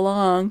help it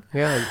along.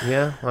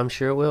 Yeah, I'm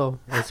sure it will.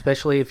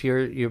 Especially if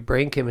your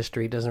brain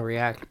chemistry doesn't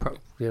react, with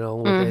it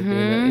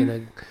in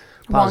a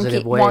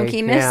positive way.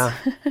 Wonkiness. Yeah,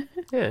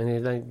 yeah,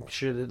 and I'm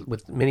sure that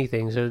with many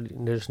things,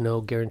 there's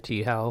no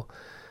guarantee how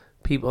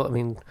people. I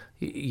mean,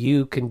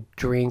 you can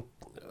drink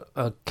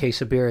a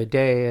case of beer a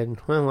day, and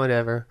well,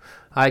 whatever.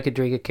 I could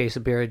drink a case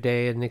of beer a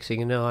day, and next thing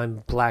you know,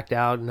 I'm blacked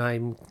out, and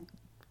I'm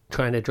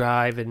trying to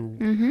drive,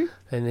 and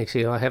next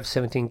thing you know, I have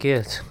 17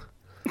 kids.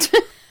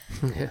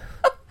 Yeah.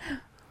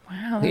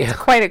 Wow, that's Yeah.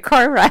 quite a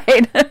car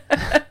ride.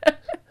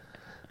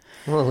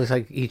 Well, it was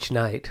like each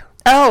night.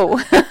 Oh.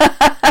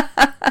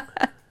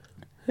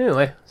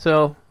 Anyway,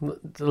 so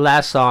the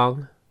last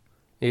song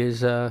is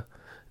The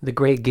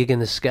Great Gig in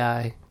the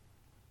Sky.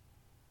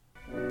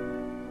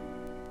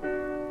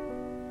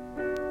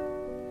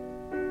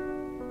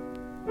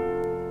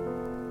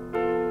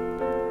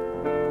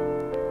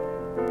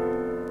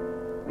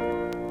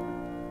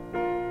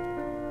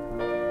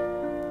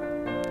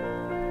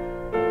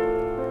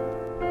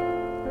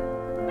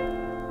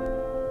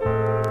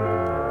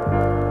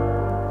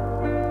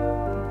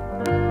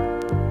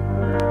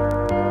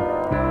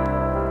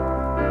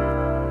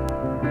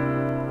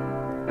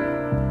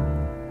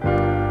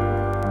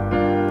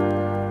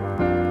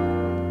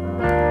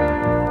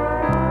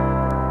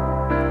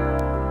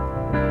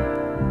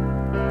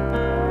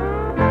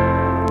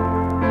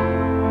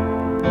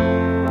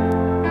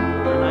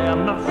 And I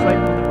am not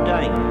frightened of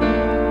dying.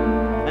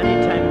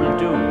 Any time will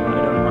do,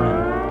 I don't mind.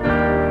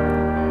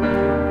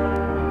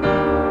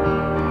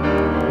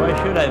 Why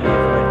should I be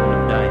frightened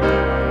of dying?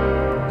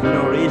 There's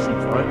no reason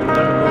for it. You've got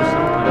to go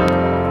sometime.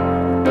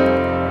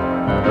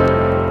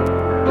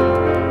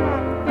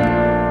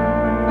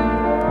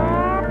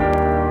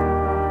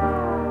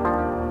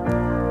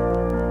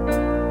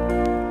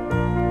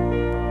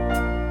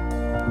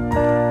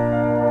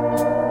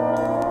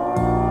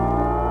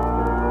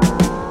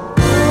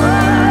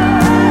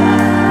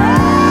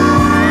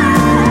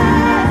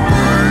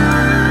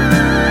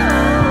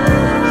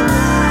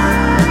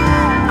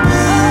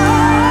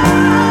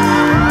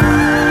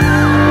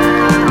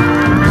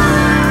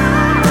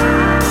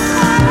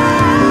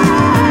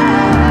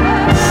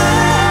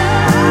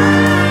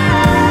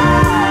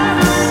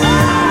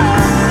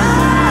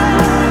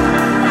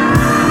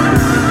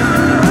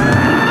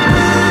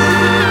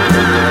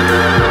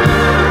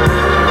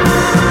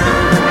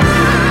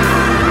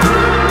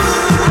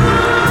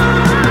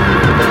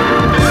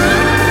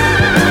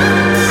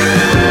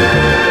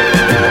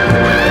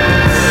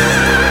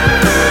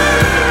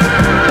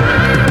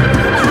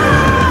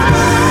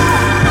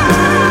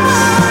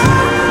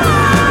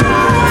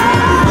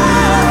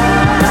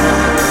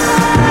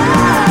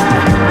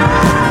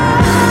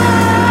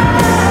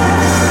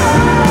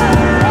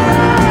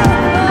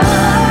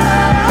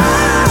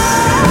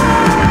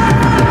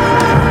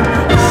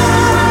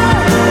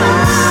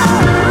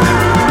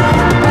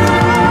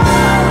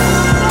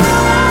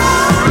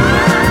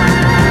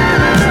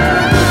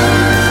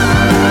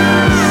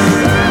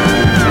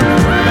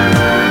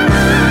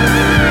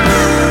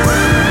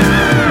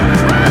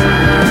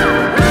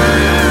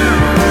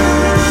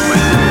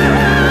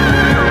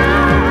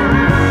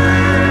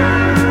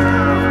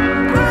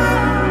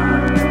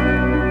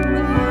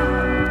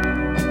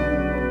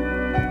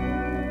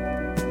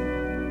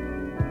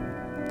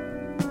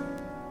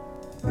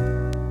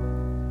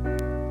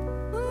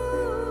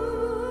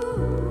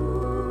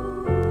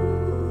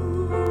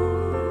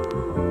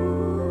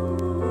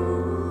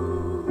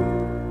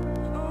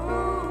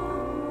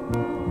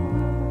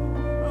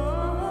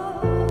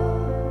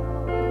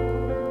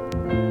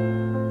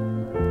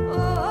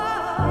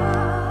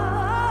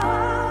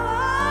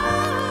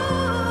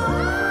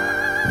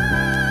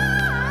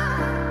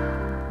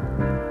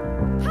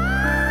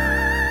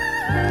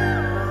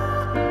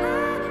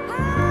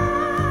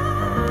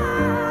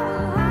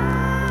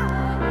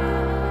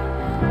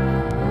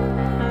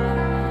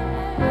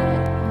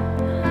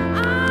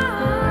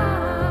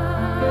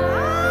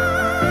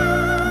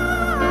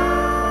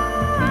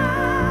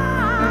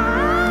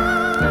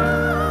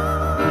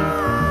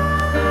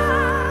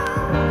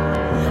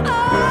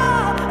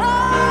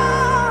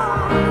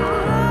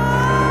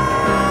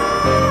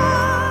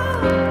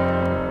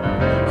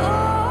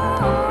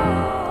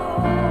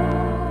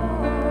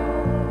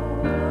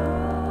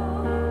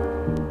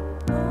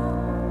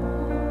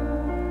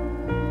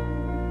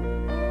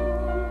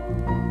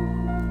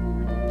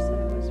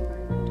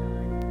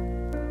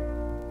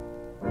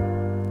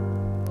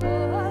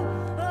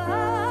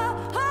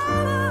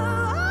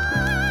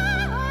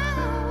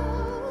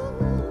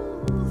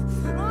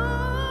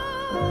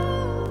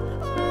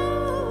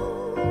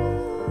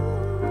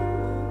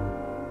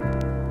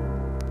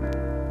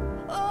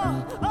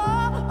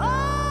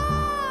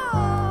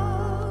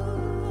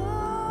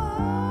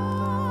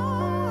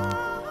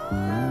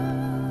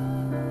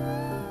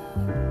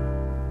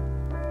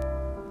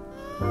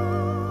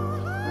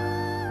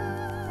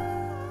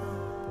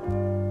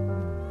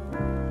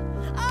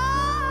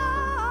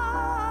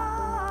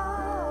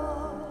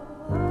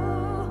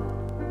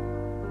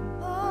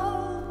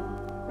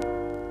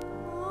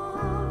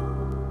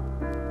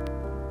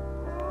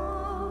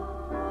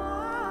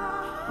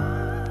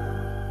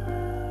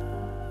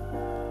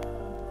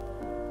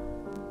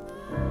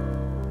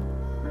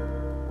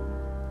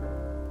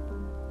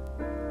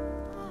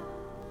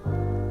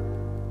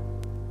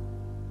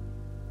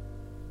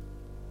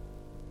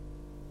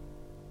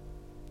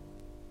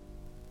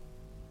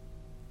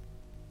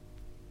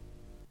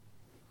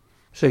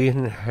 So you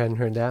hadn't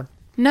heard that?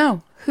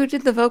 No. Who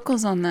did the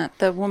vocals on that?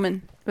 The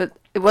woman. But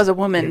it was a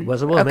woman. It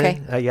was a woman.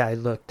 Okay. Yeah, I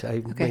looked.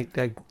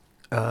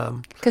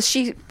 Because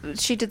she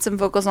did some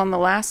vocals on the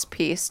last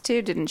piece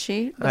too, didn't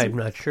she? I'm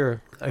not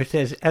sure. It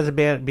says, as the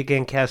band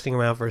began casting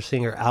around for a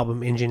singer,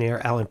 album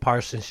engineer Alan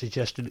Parsons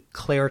suggested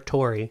Claire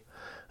Torrey,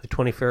 a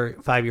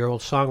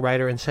 25-year-old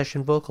songwriter and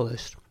session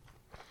vocalist.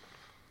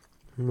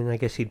 I mean, I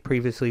guess he'd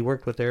previously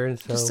worked with her, and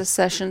so Just a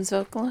sessions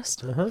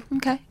vocalist. Uh-huh.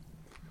 Okay.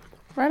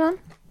 Right on.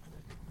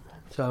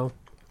 so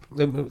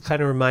it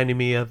kind of reminded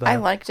me of. I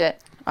liked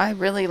it. I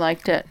really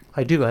liked it.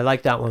 I do. I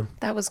like that one,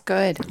 That was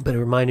good. but it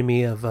reminded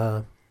me of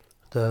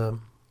the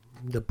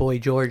Boy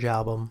George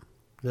album,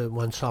 the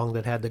one song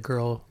that had the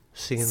girl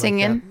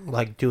singing.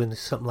 Like doing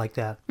something like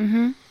that.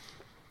 Mm-hmm.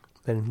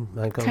 And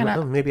I go,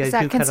 Kinda, maybe I is do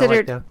that kind of like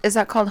considered? that. Is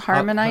that called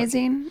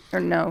harmonizing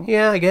or no?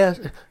 Yeah, I guess.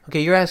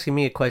 Okay, you're asking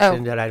me a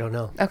question Oh. that I don't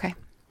know. Okay.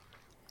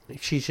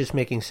 She's just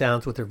making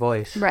sounds with her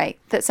voice. Right.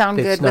 That sound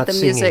It's good not with the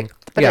singing. music,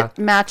 but Yeah. it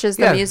matches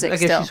the music I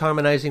guess still. she's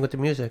harmonizing with the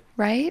music.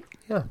 Right?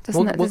 Yeah,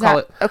 Doesn't that, we'll does call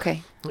that,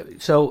 Okay.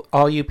 it. So,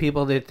 all you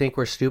people that think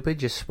we're stupid,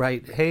 just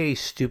write, "Hey,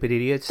 stupid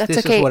idiots! That's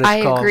this okay. is what it's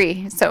I called."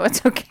 agree. So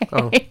it's okay.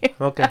 Oh,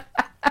 okay.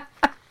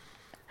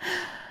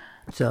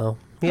 So,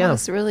 That yeah,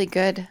 was really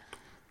good.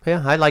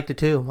 yeah, I liked it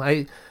too.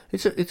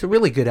 It's a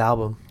really good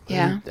album.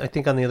 Yeah. I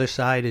think on the other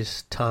side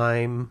is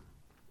Time.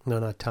 No,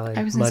 not Time.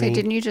 I was going to say,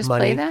 didn't you just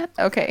Money, play that?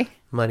 Okay.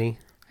 Money.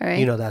 All right.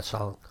 You know that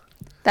song.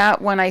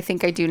 That one, I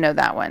think I do know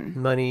that one.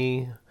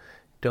 Money.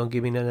 Don't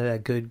give me none of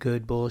that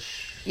good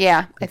bullshit.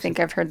 Yeah, I think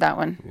I've heard that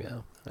one.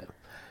 Yeah.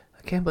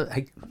 I can't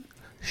believe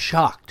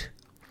shocked.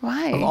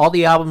 Why? Of all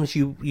the albums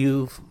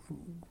you've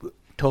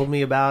told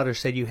me about or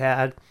said you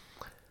had,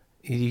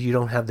 you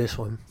don't have this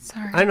one.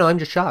 Sorry. I know, I'm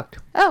just shocked.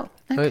 Oh,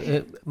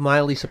 okay.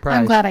 Mildly surprised.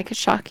 I'm glad I could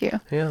shock you.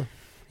 Yeah.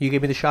 You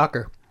gave me the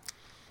shocker.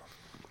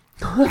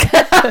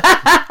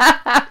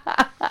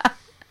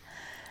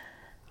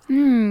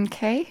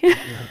 Okay.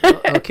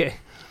 Okay.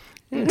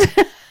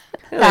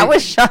 That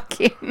was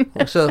shocking.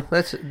 So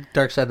that's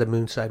Dark Side of the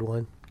Moon side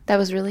one. That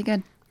was really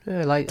good.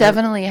 Yeah, I like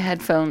Definitely a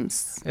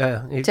headphones.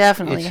 Yeah,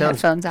 Definitely a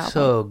sounds headphones album.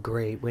 so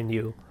great when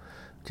you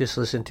just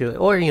listen to it,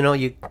 or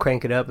you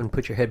crank it up and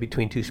put your head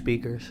between two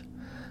speakers.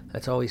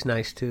 That's always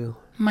nice too.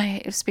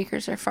 My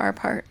speakers are far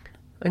apart.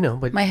 I know,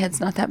 but My head's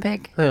not that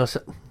big. I know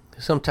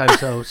sometimes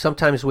so.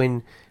 Sometimes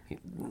when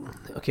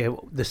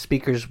the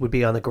speakers would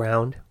be on the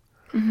ground,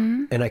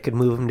 and I could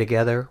move them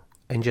together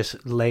and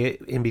just lay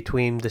it in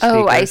between the speakers.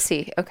 Oh, I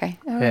see. Okay.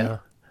 All right. Yeah,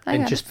 I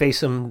and got just face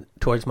them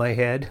towards my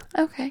head.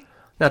 Okay.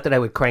 Not that I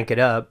would crank it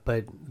up,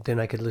 but then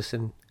I could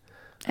listen.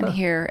 And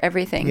hear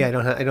everything. Yeah,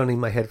 I don't need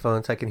my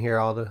headphones. I can hear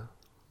all the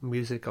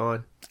music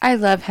on. I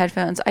love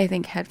headphones. I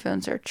think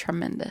headphones are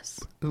tremendous.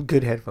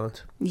 Good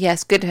headphones.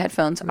 Yes, good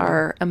headphones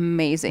are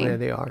amazing. Yeah,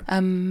 they are.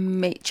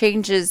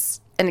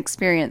 Changes an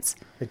experience.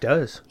 It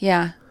does.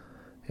 Yeah.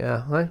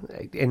 Yeah,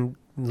 and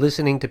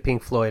listening to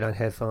Pink Floyd on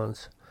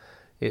headphones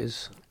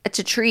is It's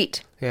a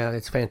treat.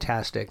 it's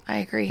fantastic. I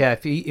agree. Yeah,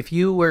 if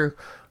you were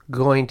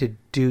going to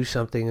do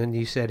something and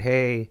you said,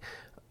 "Hey,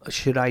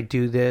 should I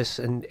do this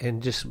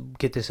and just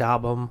get this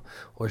album,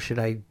 or should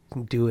I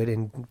do it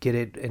and get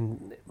it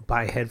and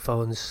buy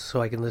headphones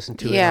so I can listen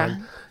to Yeah.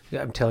 it?"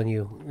 I'm telling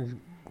you,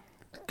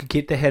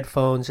 get the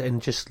headphones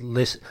and just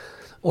listen,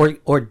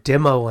 or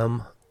demo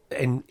them.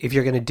 And if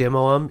you're going to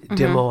demo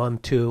them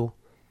to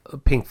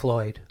Pink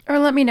Floyd. Or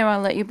let me know.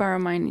 I'll let you borrow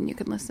mine and you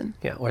can listen.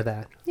 Yeah, or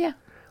that. Yeah.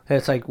 And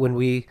it's like when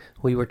we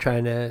were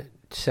trying to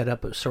set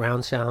up a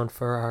surround sound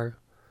for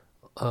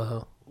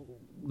our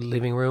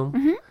living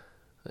room,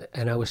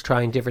 and I was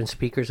trying different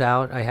speakers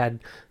out. I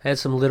had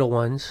some little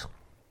ones,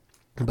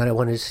 but I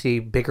wanted to see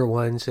bigger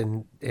ones,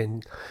 and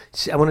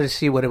I wanted to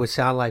see what it would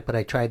sound like. But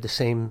I tried the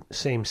same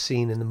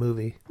scene in the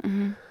movie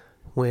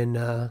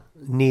when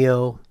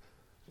Neo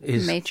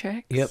is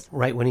Matrix. Yep,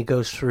 right when he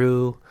goes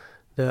through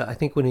I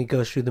think when he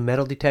goes through the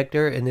metal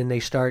detector, and then they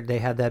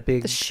have that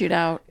big The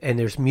shootout. and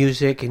there's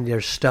music and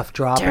there's stuff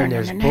dropping.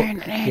 There's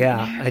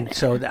yeah, and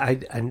so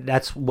and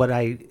that's what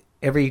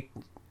every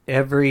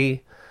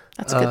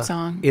That's a good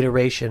song.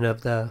 iteration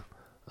of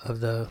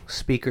the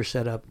speaker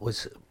setup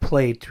was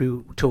played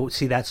through to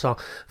see that song.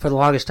 For the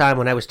longest time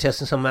when I was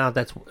testing something out,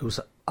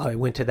 I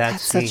went to that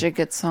That's scene. such a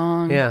good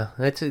song. Yeah,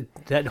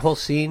 that whole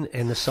scene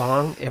and the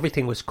song,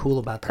 everything was cool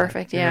about that.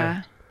 Perfect.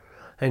 Yeah.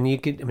 And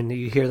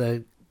you hear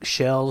the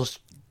shells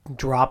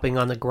dropping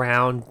on the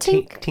ground,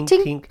 Tink, tink,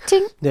 tink, tink,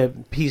 tink. tink. The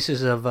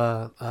pieces of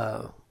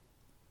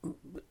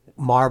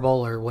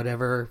marble or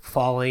whatever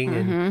falling,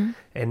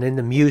 and then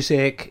the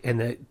music and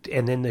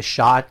then the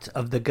shot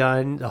of the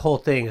gun. The whole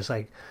thing is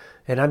like,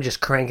 and I'm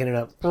just cranking it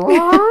up.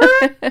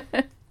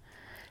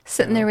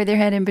 Sitting there with your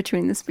head in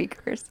between the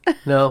speakers.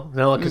 No,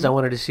 because I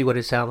wanted to see what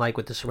it sounded like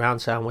with the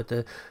surround sound, with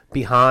the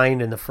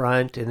behind and the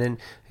front, and then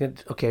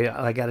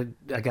I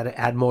gotta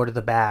add more to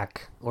the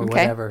back or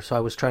whatever. So I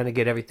was trying to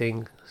get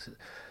everything.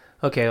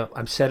 Okay,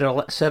 I'm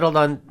settled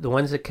on the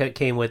ones that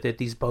came with it.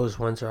 These Bose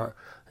ones are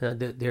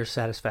they're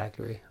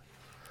satisfactory.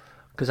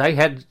 Because I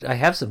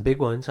have some big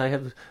ones. I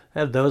have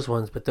those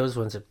ones, but those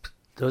ones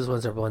those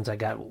ones are the ones I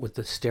got with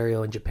the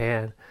stereo in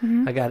Japan.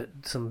 I got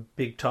some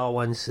big tall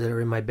ones that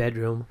are in my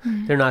bedroom.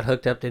 They're not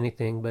hooked up to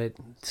anything, but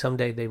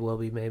someday they will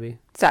be, maybe.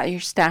 Is that your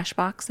stash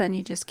box then?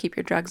 You just keep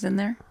your drugs in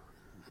there?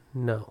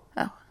 No.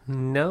 Oh.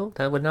 No,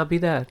 that would not be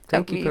that.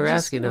 Thank you for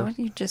asking. What,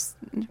 you just...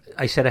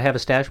 I said I have a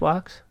stash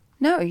box?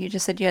 No, you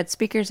just said you had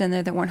speakers in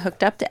there that weren't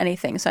hooked up to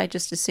anything, so I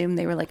just assumed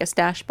they were like a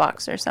stash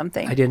box or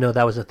something. I didn't know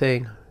that was a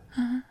thing.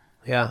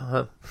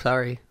 Yeah,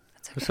 sorry.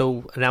 That's okay.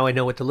 So now I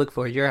know what to look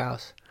for at your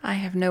house. I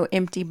have no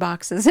empty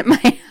boxes in my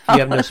house. You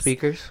have no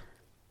speakers?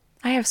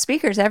 I have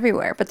speakers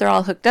everywhere, but they're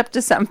all hooked up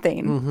to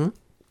something. Mm-hmm.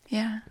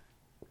 Yeah.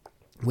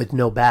 With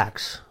no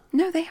backs?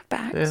 No, they have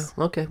backs.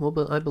 Yeah, okay.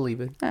 Well, I believe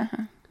it.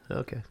 Uh-huh.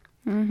 Okay.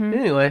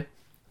 Anyway,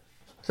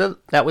 so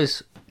that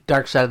was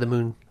Dark Side of the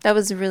Moon. That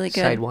was really good.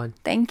 Side one.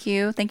 Thank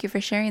you. Thank you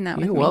for sharing that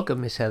with me. You're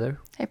welcome, Miss Heather.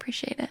 I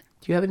appreciate it.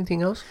 Do you have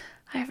anything else?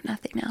 I have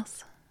nothing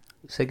else.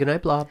 Say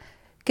goodnight, Blob.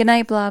 Good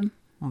night, Blob.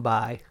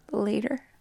 Bye. Later.